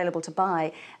medicines available to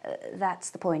buy,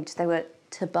 that's the point, they were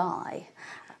to buy.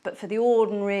 But for the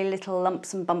ordinary little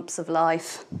lumps and bumps of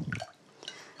life,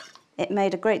 it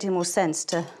made a great deal more sense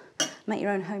to make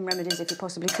your own home remedies if you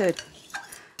possibly could.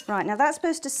 Right, now that's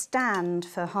supposed to stand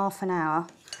for half an hour,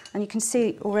 and you can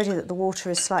see already that the water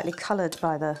is slightly coloured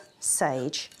by the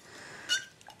sage.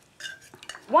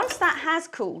 Once that has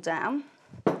cooled down,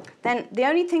 then the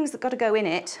only things that got to go in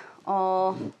it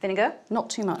are vinegar, not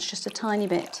too much, just a tiny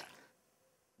bit.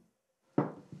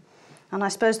 And I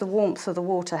suppose the warmth of the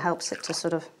water helps it to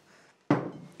sort of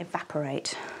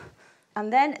evaporate.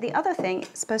 And then the other thing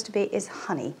it's supposed to be is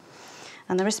honey.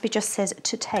 And the recipe just says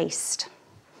to taste.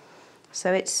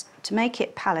 So it's to make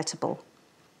it palatable.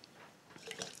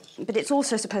 But it's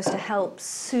also supposed to help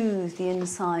soothe the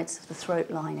insides of the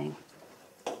throat lining.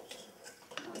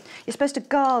 You're supposed to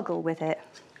gargle with it.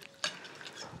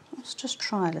 Let's just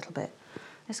try a little bit.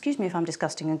 Excuse me if I'm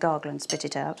disgusting and gargle and spit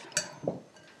it out.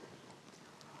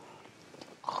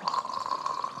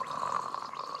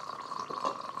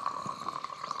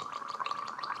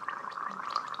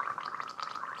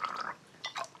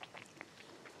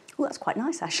 Oh, that's quite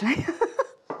nice, actually.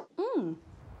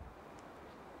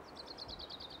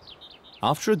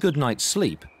 After a good night's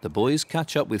sleep, the boys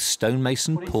catch up with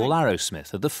stonemason Paul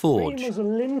Arrowsmith at the forge. There was a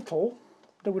lintel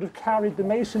that would have carried the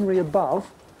masonry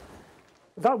above.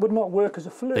 That would not work as a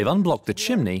flue. They've unblocked the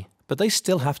chimney, but they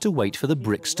still have to wait for the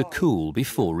bricks to cool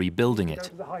before rebuilding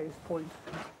it.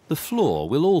 The floor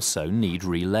will also need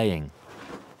relaying.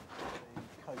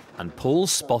 And Paul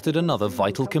spotted another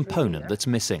vital component that's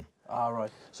missing. Ah, right.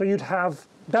 So you'd have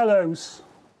bellows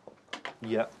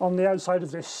on the outside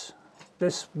of this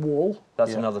wall.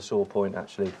 That's another sore point,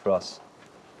 actually, for us.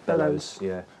 Bellows,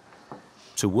 yeah.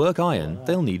 To work iron,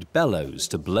 they'll need bellows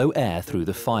to blow air through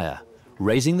the fire,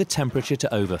 raising the temperature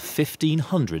to over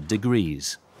 1,500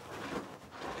 degrees.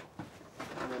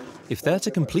 If they're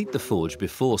to complete the forge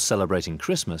before celebrating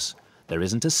Christmas, there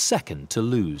isn't a second to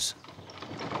lose.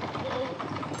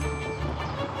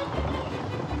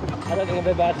 I don't think I've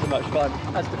ever had so much fun,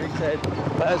 has to be said.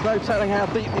 But there's no telling how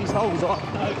deep these holes are.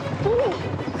 No.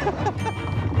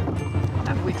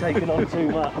 Have we taken on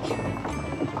too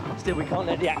much? Still, we can't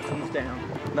let the Actons down.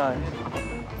 No.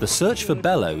 The search for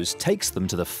bellows takes them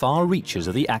to the far reaches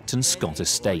of the Acton Scott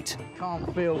estate.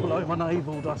 Can't feel below my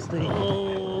navel, Dusty.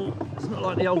 Oh, it's not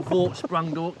like the old Vort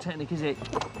sprung dork technique, is it?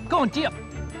 Go on, gee up.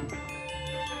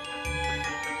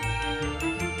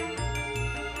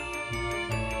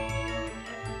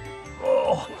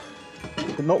 Oh,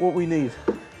 but not what we need.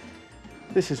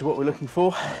 This is what we're looking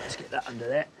for. Let's get that under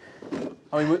there.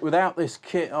 I mean, without this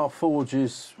kit, our forge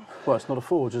is... Well, it's not a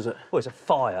forge, is it? Well, it's a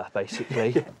fire,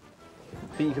 basically. Think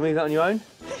you can move that on your own?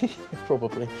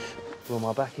 Probably. Well,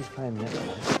 my back is playing me.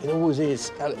 It always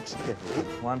is, Alex.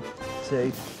 1,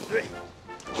 2, 3.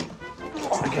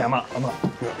 OK, I'm up.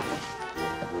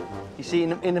 You see,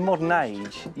 in the modern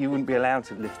age, you wouldn't be allowed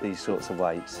to lift these sorts of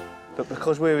weights. But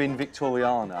because we're in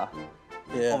Victoriana,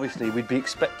 obviously we'd be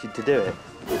expected to do it.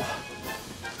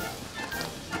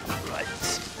 Right.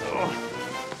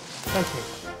 Thank you.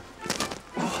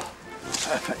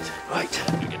 Perfect. Right.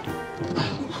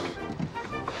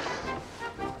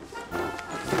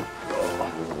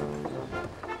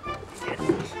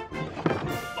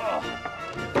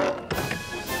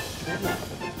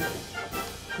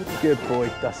 Good boy,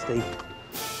 Dusty.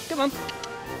 Come on.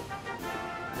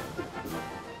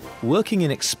 Working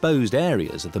in exposed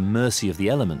areas at the mercy of the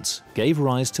elements gave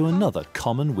rise to another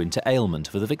common winter ailment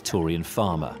for the Victorian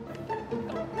farmer.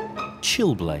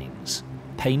 Chilblains,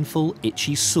 painful,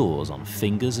 itchy sores on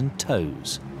fingers and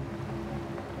toes.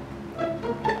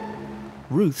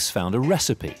 Ruth's found a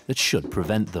recipe that should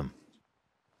prevent them.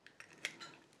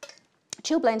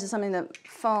 Chilblains are something that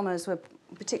farmers were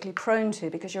particularly prone to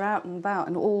because you're out and about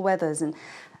in all weathers and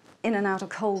in and out of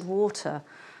cold water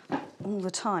all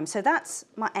the time. So that's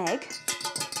my egg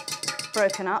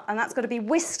broken up, and that's got to be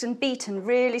whisked and beaten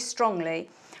really strongly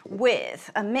with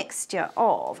a mixture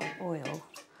of oil.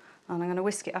 And I'm going to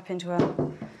whisk it up into a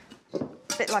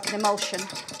bit like an emulsion.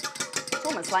 It's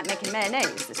almost like making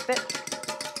mayonnaise, this bit.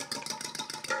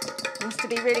 It has to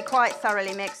be really quite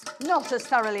thoroughly mixed. Not as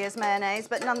thoroughly as mayonnaise,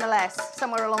 but nonetheless,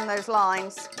 somewhere along those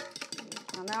lines.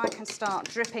 And now I can start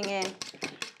dripping in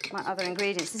my other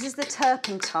ingredients. This is the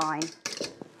turpentine.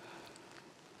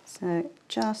 So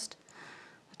just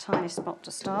a tiny spot to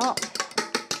start.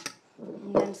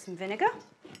 And then some vinegar.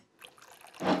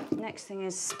 Next thing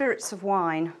is spirits of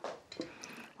wine.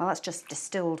 Well, that's just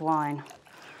distilled wine,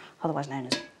 otherwise known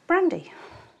as brandy.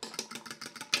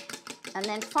 And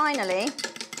then finally,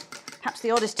 perhaps the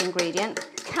oddest ingredient,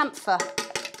 camphor.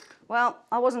 Well,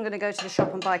 I wasn't going to go to the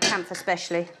shop and buy camphor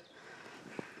specially,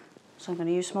 so I'm going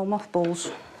to use small mothballs.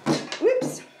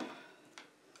 Whoops!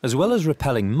 As well as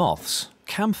repelling moths,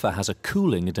 camphor has a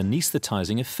cooling and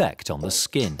anaesthetising effect on the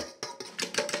skin.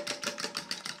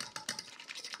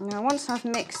 Now, once I've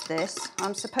mixed this,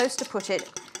 I'm supposed to put it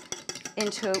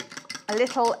into a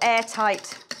little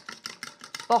airtight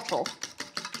bottle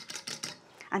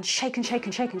and shake and shake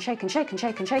and shake and shake and shake and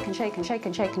shake and shake and shake and shake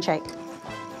and shake and shake.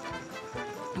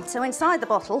 And so inside the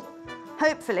bottle,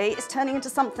 hopefully, it's turning into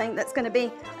something that's going to be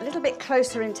a little bit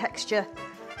closer in texture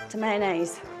to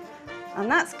mayonnaise. And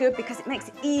that's good because it makes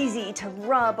it easy to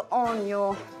rub on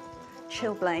your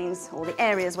chilblains, or the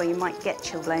areas where you might get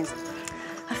chilblains.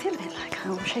 I feel a bit like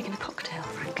I'm shaking a cocktail,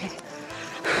 frankly.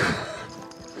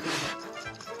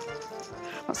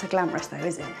 Not so glamorous though,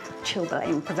 is it?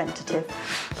 Chilblain preventative.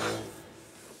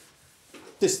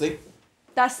 This thing?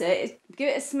 That's it. Give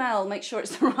it a smell, make sure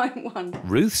it's the right one.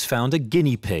 Ruth's found a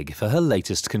guinea pig for her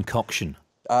latest concoction.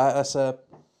 That's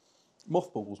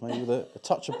mothballs, maybe, with a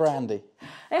touch of brandy.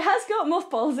 It has got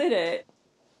mothballs in it.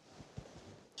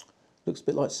 Looks a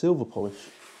bit like silver polish.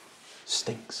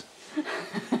 Stinks.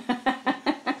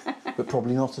 But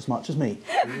probably not as much as me.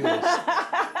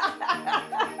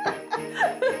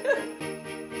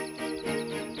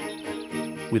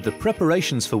 With the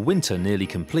preparations for winter nearly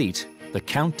complete, the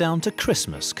countdown to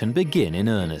Christmas can begin in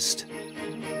earnest.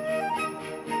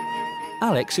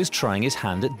 Alex is trying his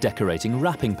hand at decorating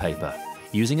wrapping paper,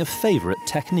 using a favourite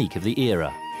technique of the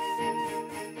era.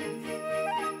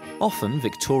 Often,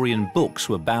 Victorian books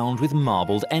were bound with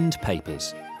marbled end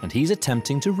papers, and he's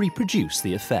attempting to reproduce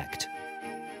the effect.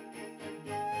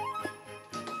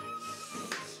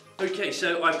 Okay,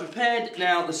 so I've prepared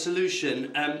now the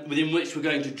solution within which we're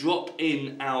going to drop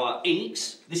in our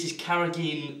inks. This is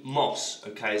carrageen moss,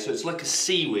 okay, so it's like a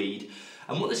seaweed.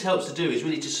 And what this helps to do is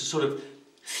really just to sort of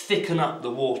thicken up the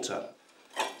water.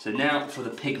 So now for the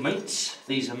pigments.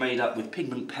 These are made up with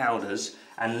pigment powders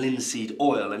and linseed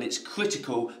oil, and it's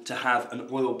critical to have an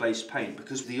oil-based paint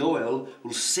because the oil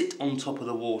will sit on top of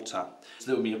the water. So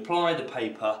that when we apply the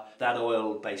paper, that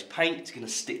oil-based paint is going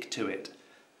to stick to it.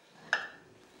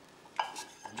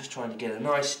 I'm just trying to get a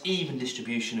nice even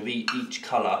distribution of each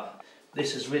colour.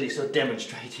 This has really sort of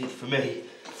demonstrated for me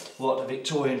what the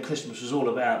Victorian Christmas was all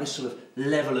about, this sort of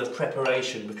level of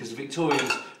preparation, because the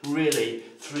Victorians really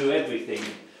threw everything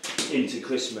into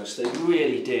Christmas. They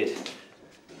really did.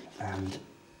 And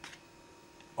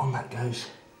on that goes,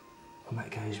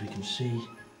 we can see.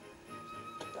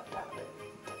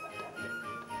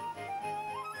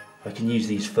 I can use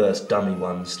these first dummy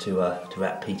ones to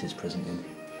wrap Peter's present in.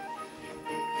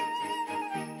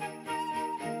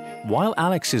 While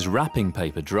Alex's wrapping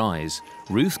paper dries,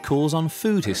 Ruth calls on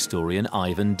food historian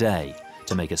Ivan Day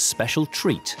to make a special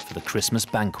treat for the Christmas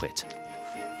banquet.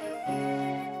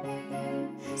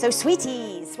 So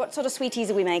sweeties, what sort of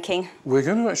sweeties are we making? We're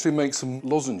going to actually make some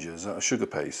lozenges out of sugar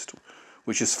paste,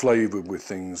 which is flavoured with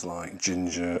things like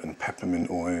ginger and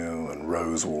peppermint oil and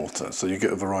rose water. So you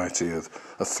get a variety of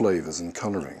flavours and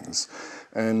colourings.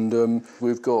 And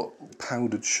we've got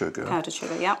powdered sugar. Powdered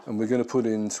sugar, yeah. And we're going to put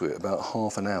into it about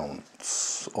 ½ an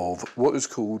ounce of what is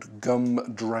called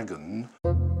gum dragon.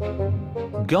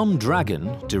 Gum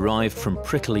dragon, derived from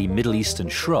prickly Middle Eastern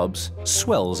shrubs,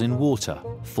 swells in water,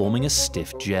 forming a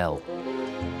stiff gel.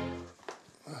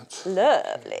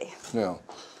 Lovely. Now,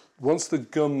 once the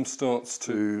gum starts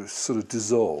to sort of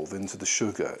dissolve into the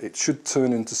sugar, it should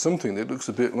turn into something that looks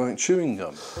a bit like chewing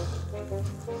gum.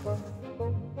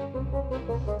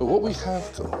 But what we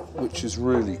have got, which is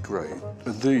really great,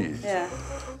 are these. Yeah.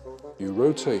 You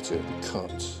rotate it and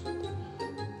cut.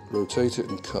 Rotate it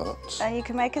and cut. And you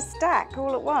can make a stack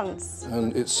all at once.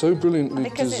 And it's so brilliantly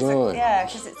designed.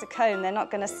 Because it's a cone, they're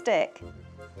not going to stick.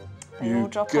 They all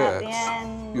drop out the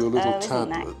end. Your little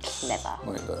tablets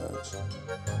like that.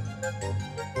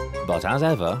 But as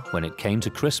ever, when it came to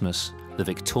Christmas, the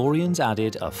Victorians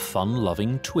added a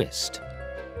fun-loving twist.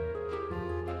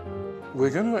 We're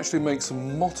going to actually make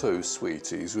some motto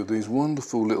sweeties with these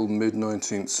wonderful little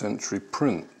mid-19th century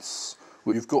prints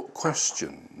Well, you've got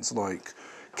questions like,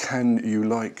 can you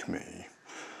like me?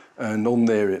 And on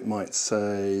there it might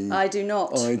say... I do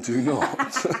not. I do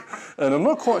not. And I'm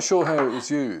not quite sure how it was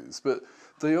used, but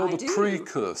they are the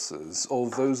precursors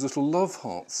of those little love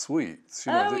heart sweets,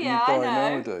 you know, that you buy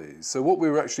nowadays. So what we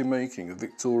were actually making are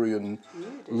Victorian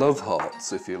love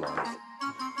hearts, if you like.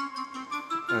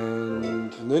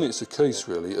 And then it's a case,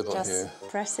 really, of Just here.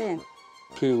 press in.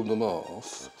 Peel them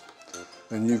off,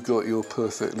 and you've got your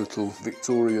perfect little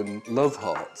Victorian love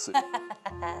hearts.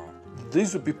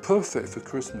 These would be perfect for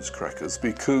Christmas crackers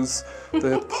because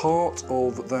they're part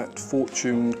of that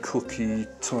fortune cookie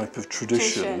type of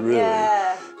tradition, really.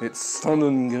 Yeah. It's fun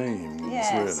and games, really.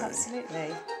 Yes,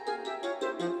 absolutely.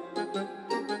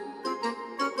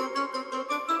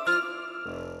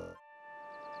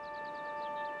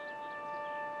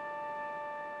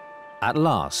 At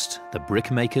last, the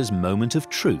brickmaker's moment of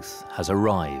truth has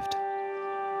arrived.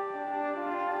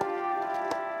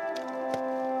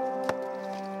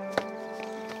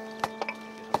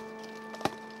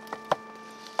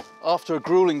 After a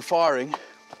gruelling firing,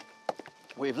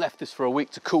 we've left this for a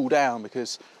week to cool down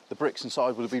because the bricks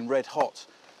inside would have been red hot.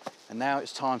 And now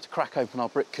it's time to crack open our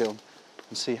brick kiln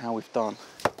and see how we've done.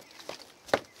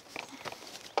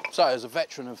 So, as a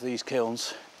veteran of these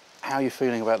kilns, how are you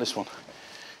feeling about this one?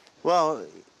 Well,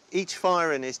 each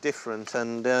firing is different,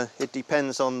 and it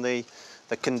depends on the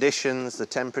conditions, the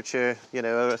temperature, you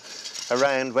know,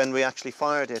 around when we actually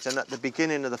fired it. And at the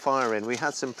beginning of the firing, we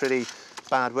had some pretty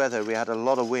bad weather. We had a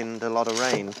lot of wind, a lot of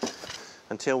rain.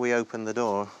 Until we opened the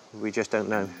door, we just don't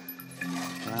know.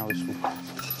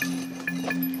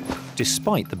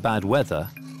 Despite the bad weather,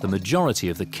 the majority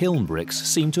of the kiln bricks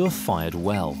seem to have fired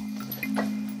well.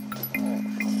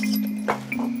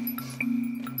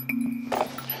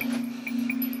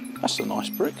 That's a nice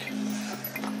brick.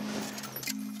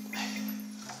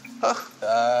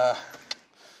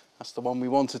 That's the one we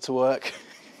wanted to work.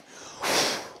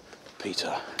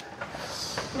 Peter.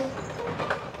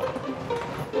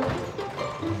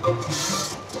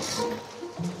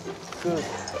 Good.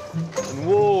 And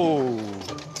whoa!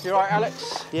 You all right,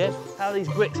 Alex? Yeah. How are these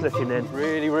bricks looking then?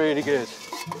 Really, really good.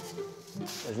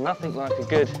 There's nothing like a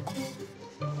good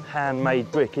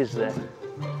handmade brick, is there?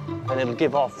 And it'll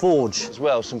give our forge as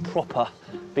well some proper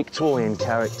Victorian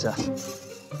character.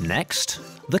 Next,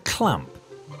 the clamp.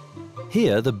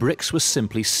 Here, the bricks were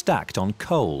simply stacked on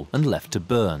coal and left to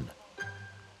burn.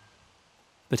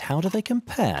 But how do they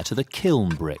compare to the kiln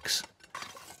bricks?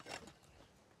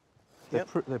 They're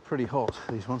pretty hot,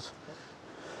 these ones.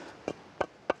 But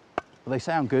they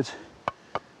sound good.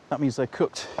 That means they're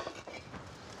cooked.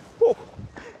 Oh.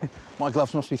 My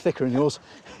gloves must be thicker than yours.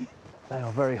 They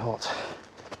are very hot.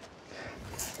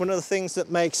 One of the things that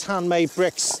makes handmade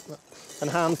bricks and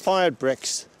hand-fired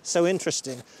bricks so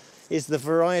interesting is the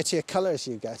variety of colours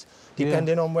you get,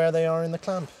 depending on where they are in the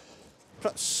clamp.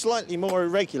 Perhaps slightly more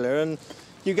irregular, and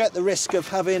you get the risk of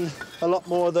having a lot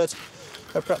more that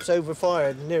are perhaps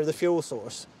overfired near the fuel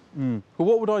source. Well,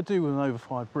 what would I do with an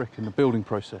overfired brick in the building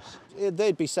process?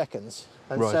 They'd be seconds.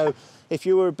 And so if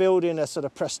you were building a sort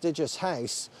of prestigious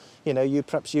house, you know, you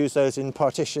perhaps use those in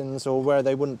partitions or where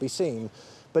they wouldn't be seen.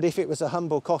 But if it was a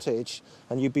humble cottage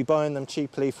and you'd be buying them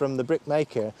cheaply from the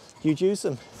brickmaker, you'd use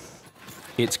them.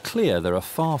 It's clear there are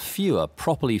far fewer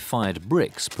properly fired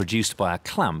bricks produced by a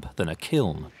clamp than a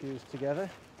kiln. Fused together,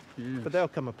 but they'll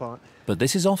come apart. But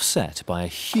this is offset by a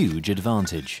huge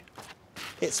advantage.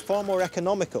 It's far more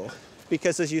economical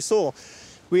because, as you saw,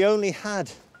 we only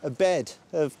had a bed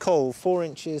of coal 4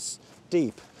 inches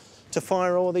deep to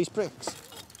fire all these bricks.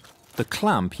 The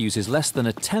clamp uses less than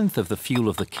 1/10 of the fuel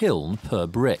of the kiln per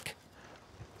brick.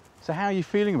 So how are you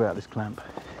feeling about this clamp?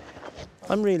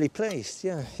 I'm really pleased,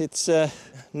 yeah. It's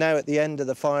now at the end of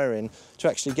the firing to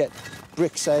actually get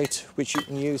bricks out which you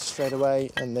can use straight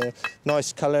away, and they're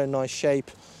nice colour, nice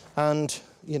shape, and,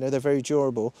 you know, they're very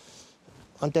durable.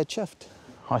 I'm dead chuffed.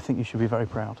 I think you should be very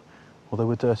proud, although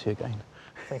we're dirty again.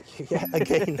 Thank you, yeah,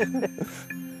 again.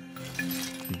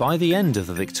 By the end of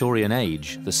the Victorian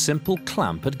age, the simple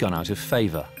clamp had gone out of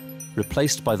favour,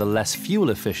 replaced by the less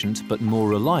fuel-efficient but more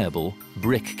reliable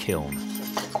brick kiln.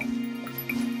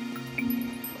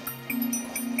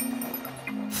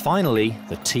 Finally,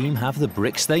 the team have the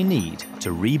bricks they need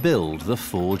to rebuild the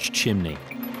forge chimney.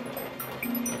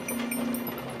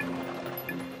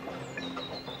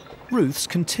 Ruth's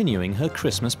continuing her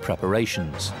Christmas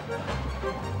preparations.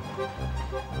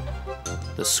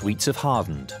 The sweets have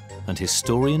hardened, and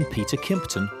historian Peter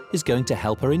Kimpton is going to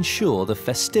help her ensure the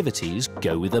festivities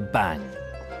go with a bang.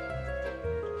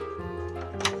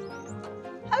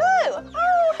 Hello!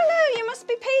 Oh, hello, you must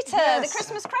be Peter, the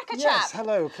Christmas cracker chap. Yes,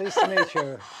 hello, pleased to meet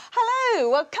you. Hello, you.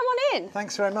 Well, come on in.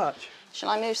 Thanks very much. Shall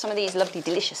I move some of these lovely,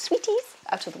 delicious sweeties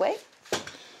out of the way?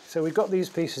 So we've got these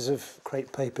pieces of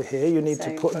crepe paper here. You need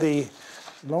to put the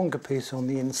longer piece on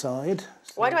the inside.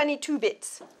 Why do I need 2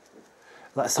 bits?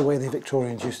 That's the way the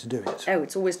Victorians used to do it. Oh,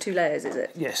 it's always 2 layers, is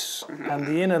it? Yes, and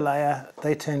the inner layer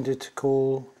they tended to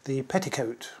call the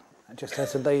petticoat, just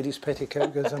as a lady's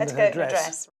petticoat goes under her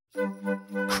dress.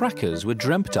 Crackers were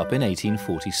dreamt up in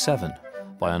 1847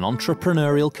 by an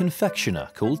entrepreneurial confectioner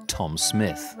called Tom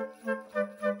Smith.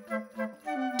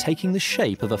 Taking the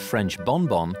shape of a French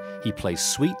bonbon, he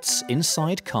placed sweets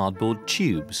inside cardboard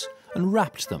tubes and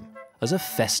wrapped them as a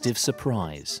festive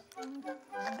surprise.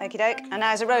 Okie doke, and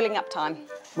now's a rolling up time.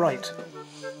 Right.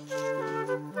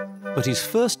 But his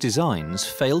first designs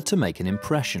failed to make an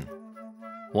impression.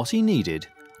 What he needed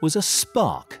was a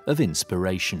spark of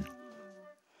inspiration.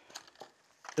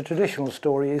 The traditional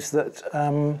story is that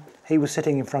he was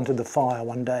sitting in front of the fire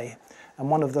one day and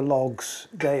one of the logs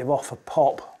gave off a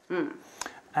pop.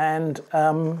 And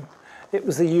it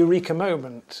was the eureka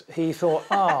moment. He thought,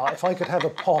 if I could have a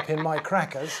pop in my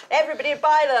crackers... Everybody would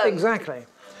buy them! Exactly.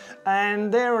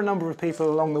 And there are a number of people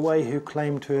along the way who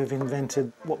claim to have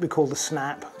invented what we call the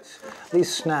snap.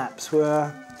 These snaps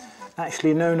were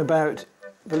actually known about,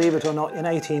 believe it or not, in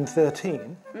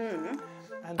 1813.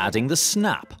 Adding the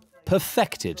snap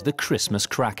perfected the Christmas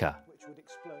cracker.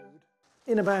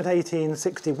 In about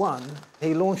 1861,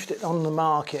 he launched it on the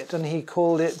market and he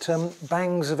called it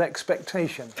Bangs of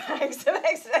Expectation. Bangs of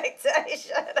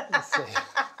Expectation!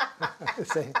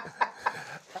 Let's see.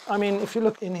 I mean, if you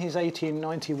look in his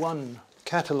 1891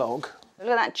 catalogue... Look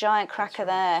at that giant cracker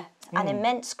there. An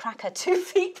immense cracker, 2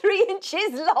 feet 3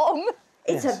 inches long.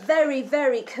 It's a very,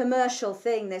 very commercial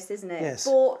thing, this, isn't it? Yes.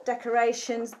 Bought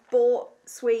decorations, bought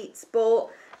sweets, bought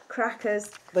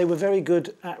crackers. They were very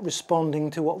good at responding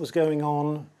to what was going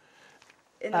on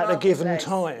at a given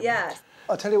time. Yeah.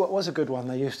 I'll tell you what was a good one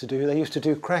they used to do. They used to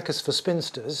do crackers for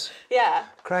spinsters. Yeah.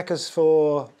 Crackers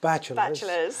for bachelors.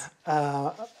 Bachelors.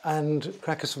 And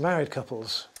crackers for married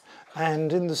couples.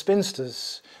 And in the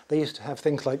spinsters, they used to have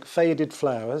things like faded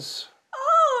flowers.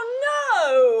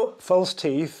 Oh, no! False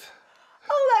teeth.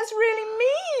 Oh, that's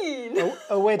really mean!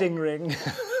 A wedding ring.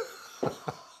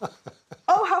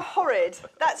 Oh, how horrid.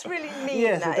 That's really mean,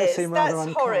 yes, that it does is. seem rather That's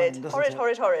unkind, horrid. doesn't Horrid, it?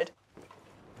 horrid, horrid.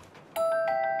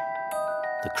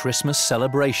 The Christmas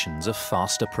celebrations are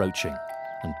fast approaching,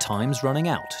 and time's running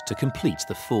out to complete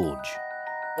the forge.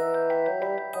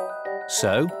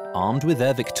 So, armed with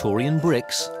their Victorian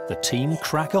bricks, the team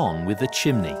crack on with the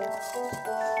chimney. Do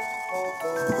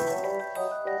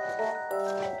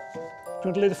you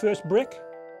want to lay the first brick?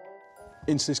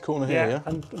 Into this corner here, yeah?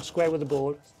 And square with the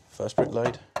board. First brick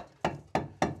laid.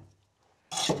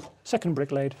 Second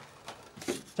brick laid.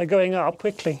 They're going up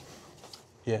quickly.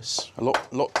 Yes, a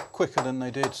lot quicker than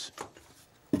they did,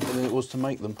 than it was to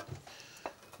make them.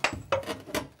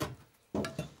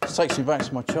 This takes me back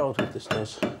to my childhood, this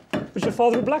does. Was your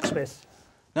father a blacksmith?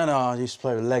 No, I used to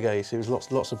play with Legos. It was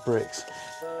lots of bricks.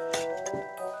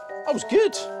 I was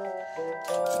good.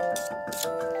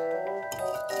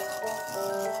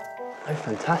 Oh,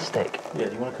 fantastic. Yeah,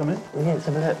 do you want to come in? Yeah, let's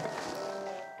have a look.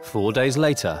 4 days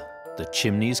later, the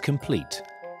chimney's complete.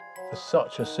 For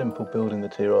such a simple building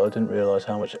material, I didn't realise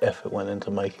how much effort went into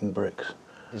making bricks.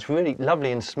 It's really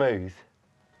lovely and smooth.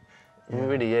 It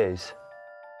really is.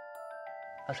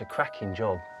 That's a cracking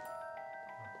job.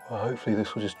 Well, hopefully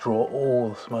this will just draw all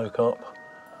the smoke up.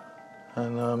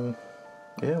 And,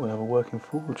 yeah, we'll have a working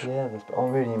forge. Yeah,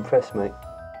 I'm really impressed, mate.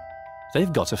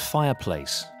 They've got a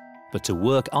fireplace, but to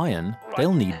work iron,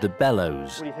 they'll need the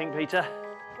bellows. What do you think, Peter?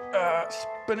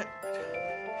 Spin it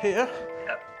here.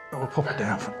 And we'll pop it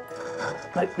down.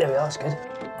 No, there we are, that's good.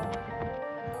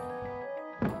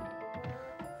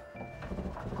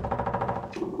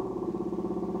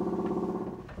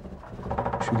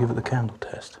 Should we give it the candle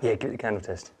test? Yeah, give it the candle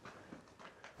test.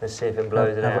 Let's see if it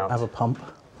blows it out. Have a pump.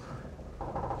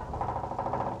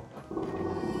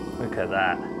 Look at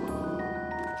that.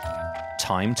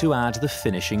 Time to add the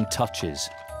finishing touches.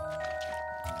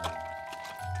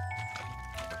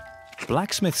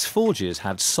 Blacksmiths' forges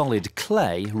had solid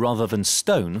clay rather than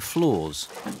stone floors.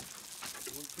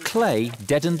 Clay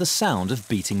deadened the sound of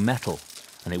beating metal,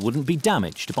 and it wouldn't be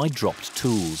damaged by dropped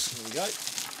tools. There we go.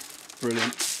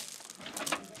 Brilliant.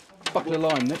 Bucket of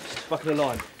lime next. Bucket of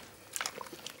lime.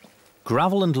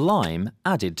 Gravel and lime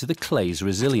added to the clay's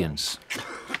resilience.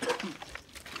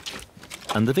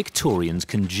 And the Victorians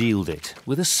congealed it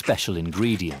with a special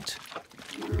ingredient: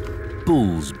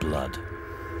 bull's blood.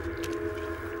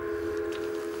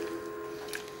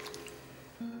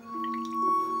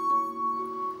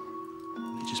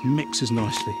 It just mixes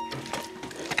nicely.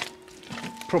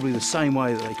 probably the same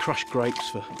way that they crush grapes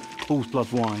for bull's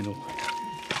blood wine or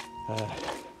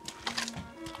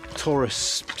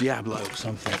Taurus Diablo or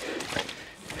something.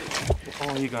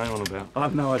 What are you going on about? I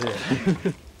have no idea.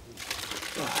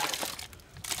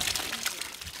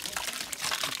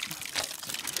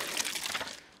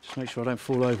 Just make sure I don't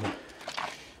fall over.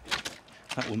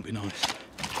 That wouldn't be nice.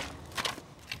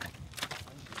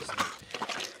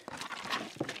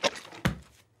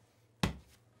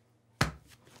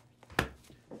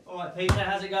 All right, Peter,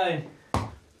 how's it going?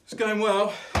 It's going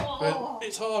well, but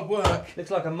it's hard work.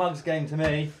 Looks like a mug's game to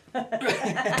me.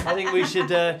 I think we should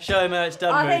show him how it's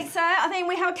done, I Ruth. think so. I think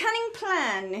we have a cunning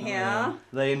plan here.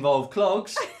 They involve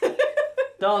clogs,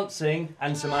 dancing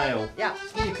and some ale. Yeah.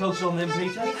 Let's get your clogs on then,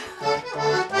 Peter.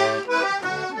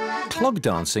 Clog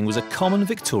dancing was a common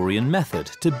Victorian method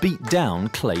to beat down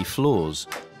clay floors.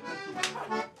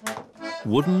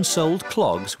 Wooden soled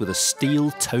clogs with the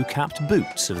steel toe-capped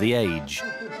boots of the age.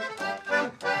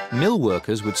 Mill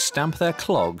workers would stamp their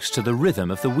clogs to the rhythm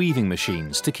of the weaving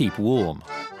machines to keep warm.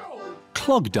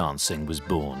 Clog dancing was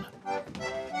born.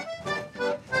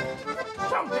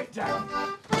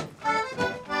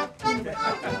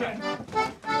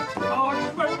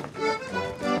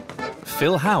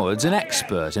 Phil Howard's an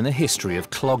expert in the history of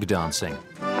clog dancing.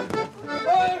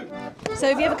 So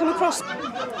have you ever come across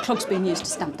clogs being used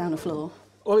to stamp down a floor?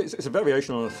 Well, it's a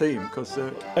variation on a theme, because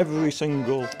every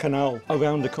single canal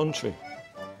around the country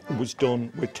was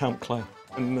done with tamp clay.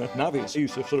 And navvies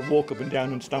used to sort of walk up and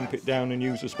down and stamp it down and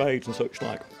use the spades and such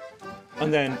like.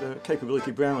 And then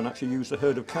Capability Brown actually used a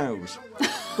herd of cows,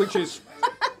 which is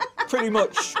pretty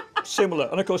much similar.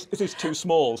 And of course, it is too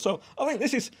small. So I think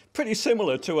this is pretty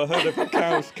similar to a herd of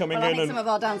cows coming Well, I in. think some of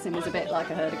our dancing was a bit like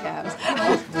a herd of cows.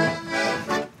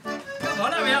 Come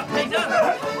on, hurry up, Peter!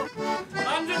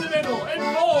 Hands in the middle, in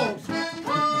balls!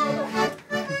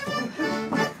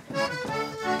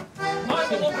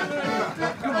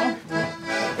 Come on.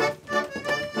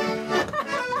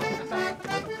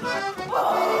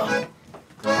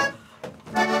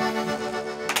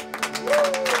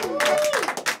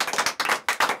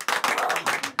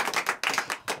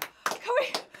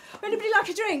 Anybody like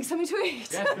a drink? Something to eat?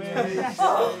 Yes,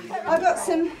 oh, I've got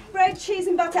some bread, cheese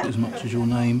and butter. As much as your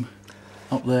name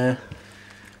up there.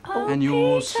 Oh, and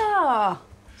yours. Peter.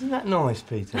 Isn't that nice,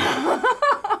 Peter?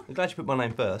 I'm glad you put my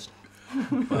name first.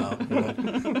 Well,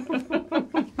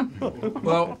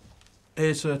 well,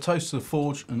 here's a toast to the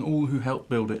forge and all who helped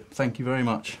build it. Thank you very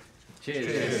much.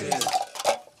 Cheers. Cheers.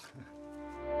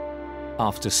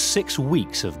 After 6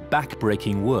 weeks of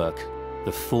back-breaking work,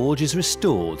 the forge is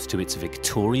restored to its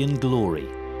Victorian glory.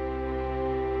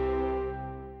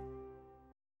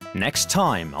 Next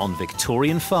time on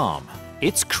Victorian Farm,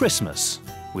 it's Christmas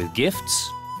with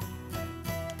gifts,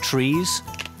 trees,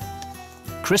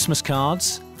 Christmas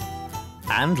cards,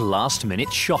 and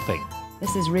last-minute shopping.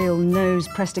 This is real nose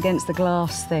pressed against the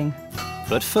glass thing.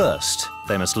 But first,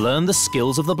 they must learn the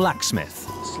skills of the blacksmith.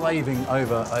 Slaving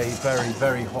over a very,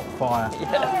 very hot fire.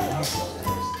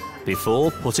 Before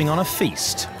putting on a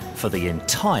feast for the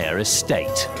entire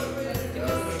estate.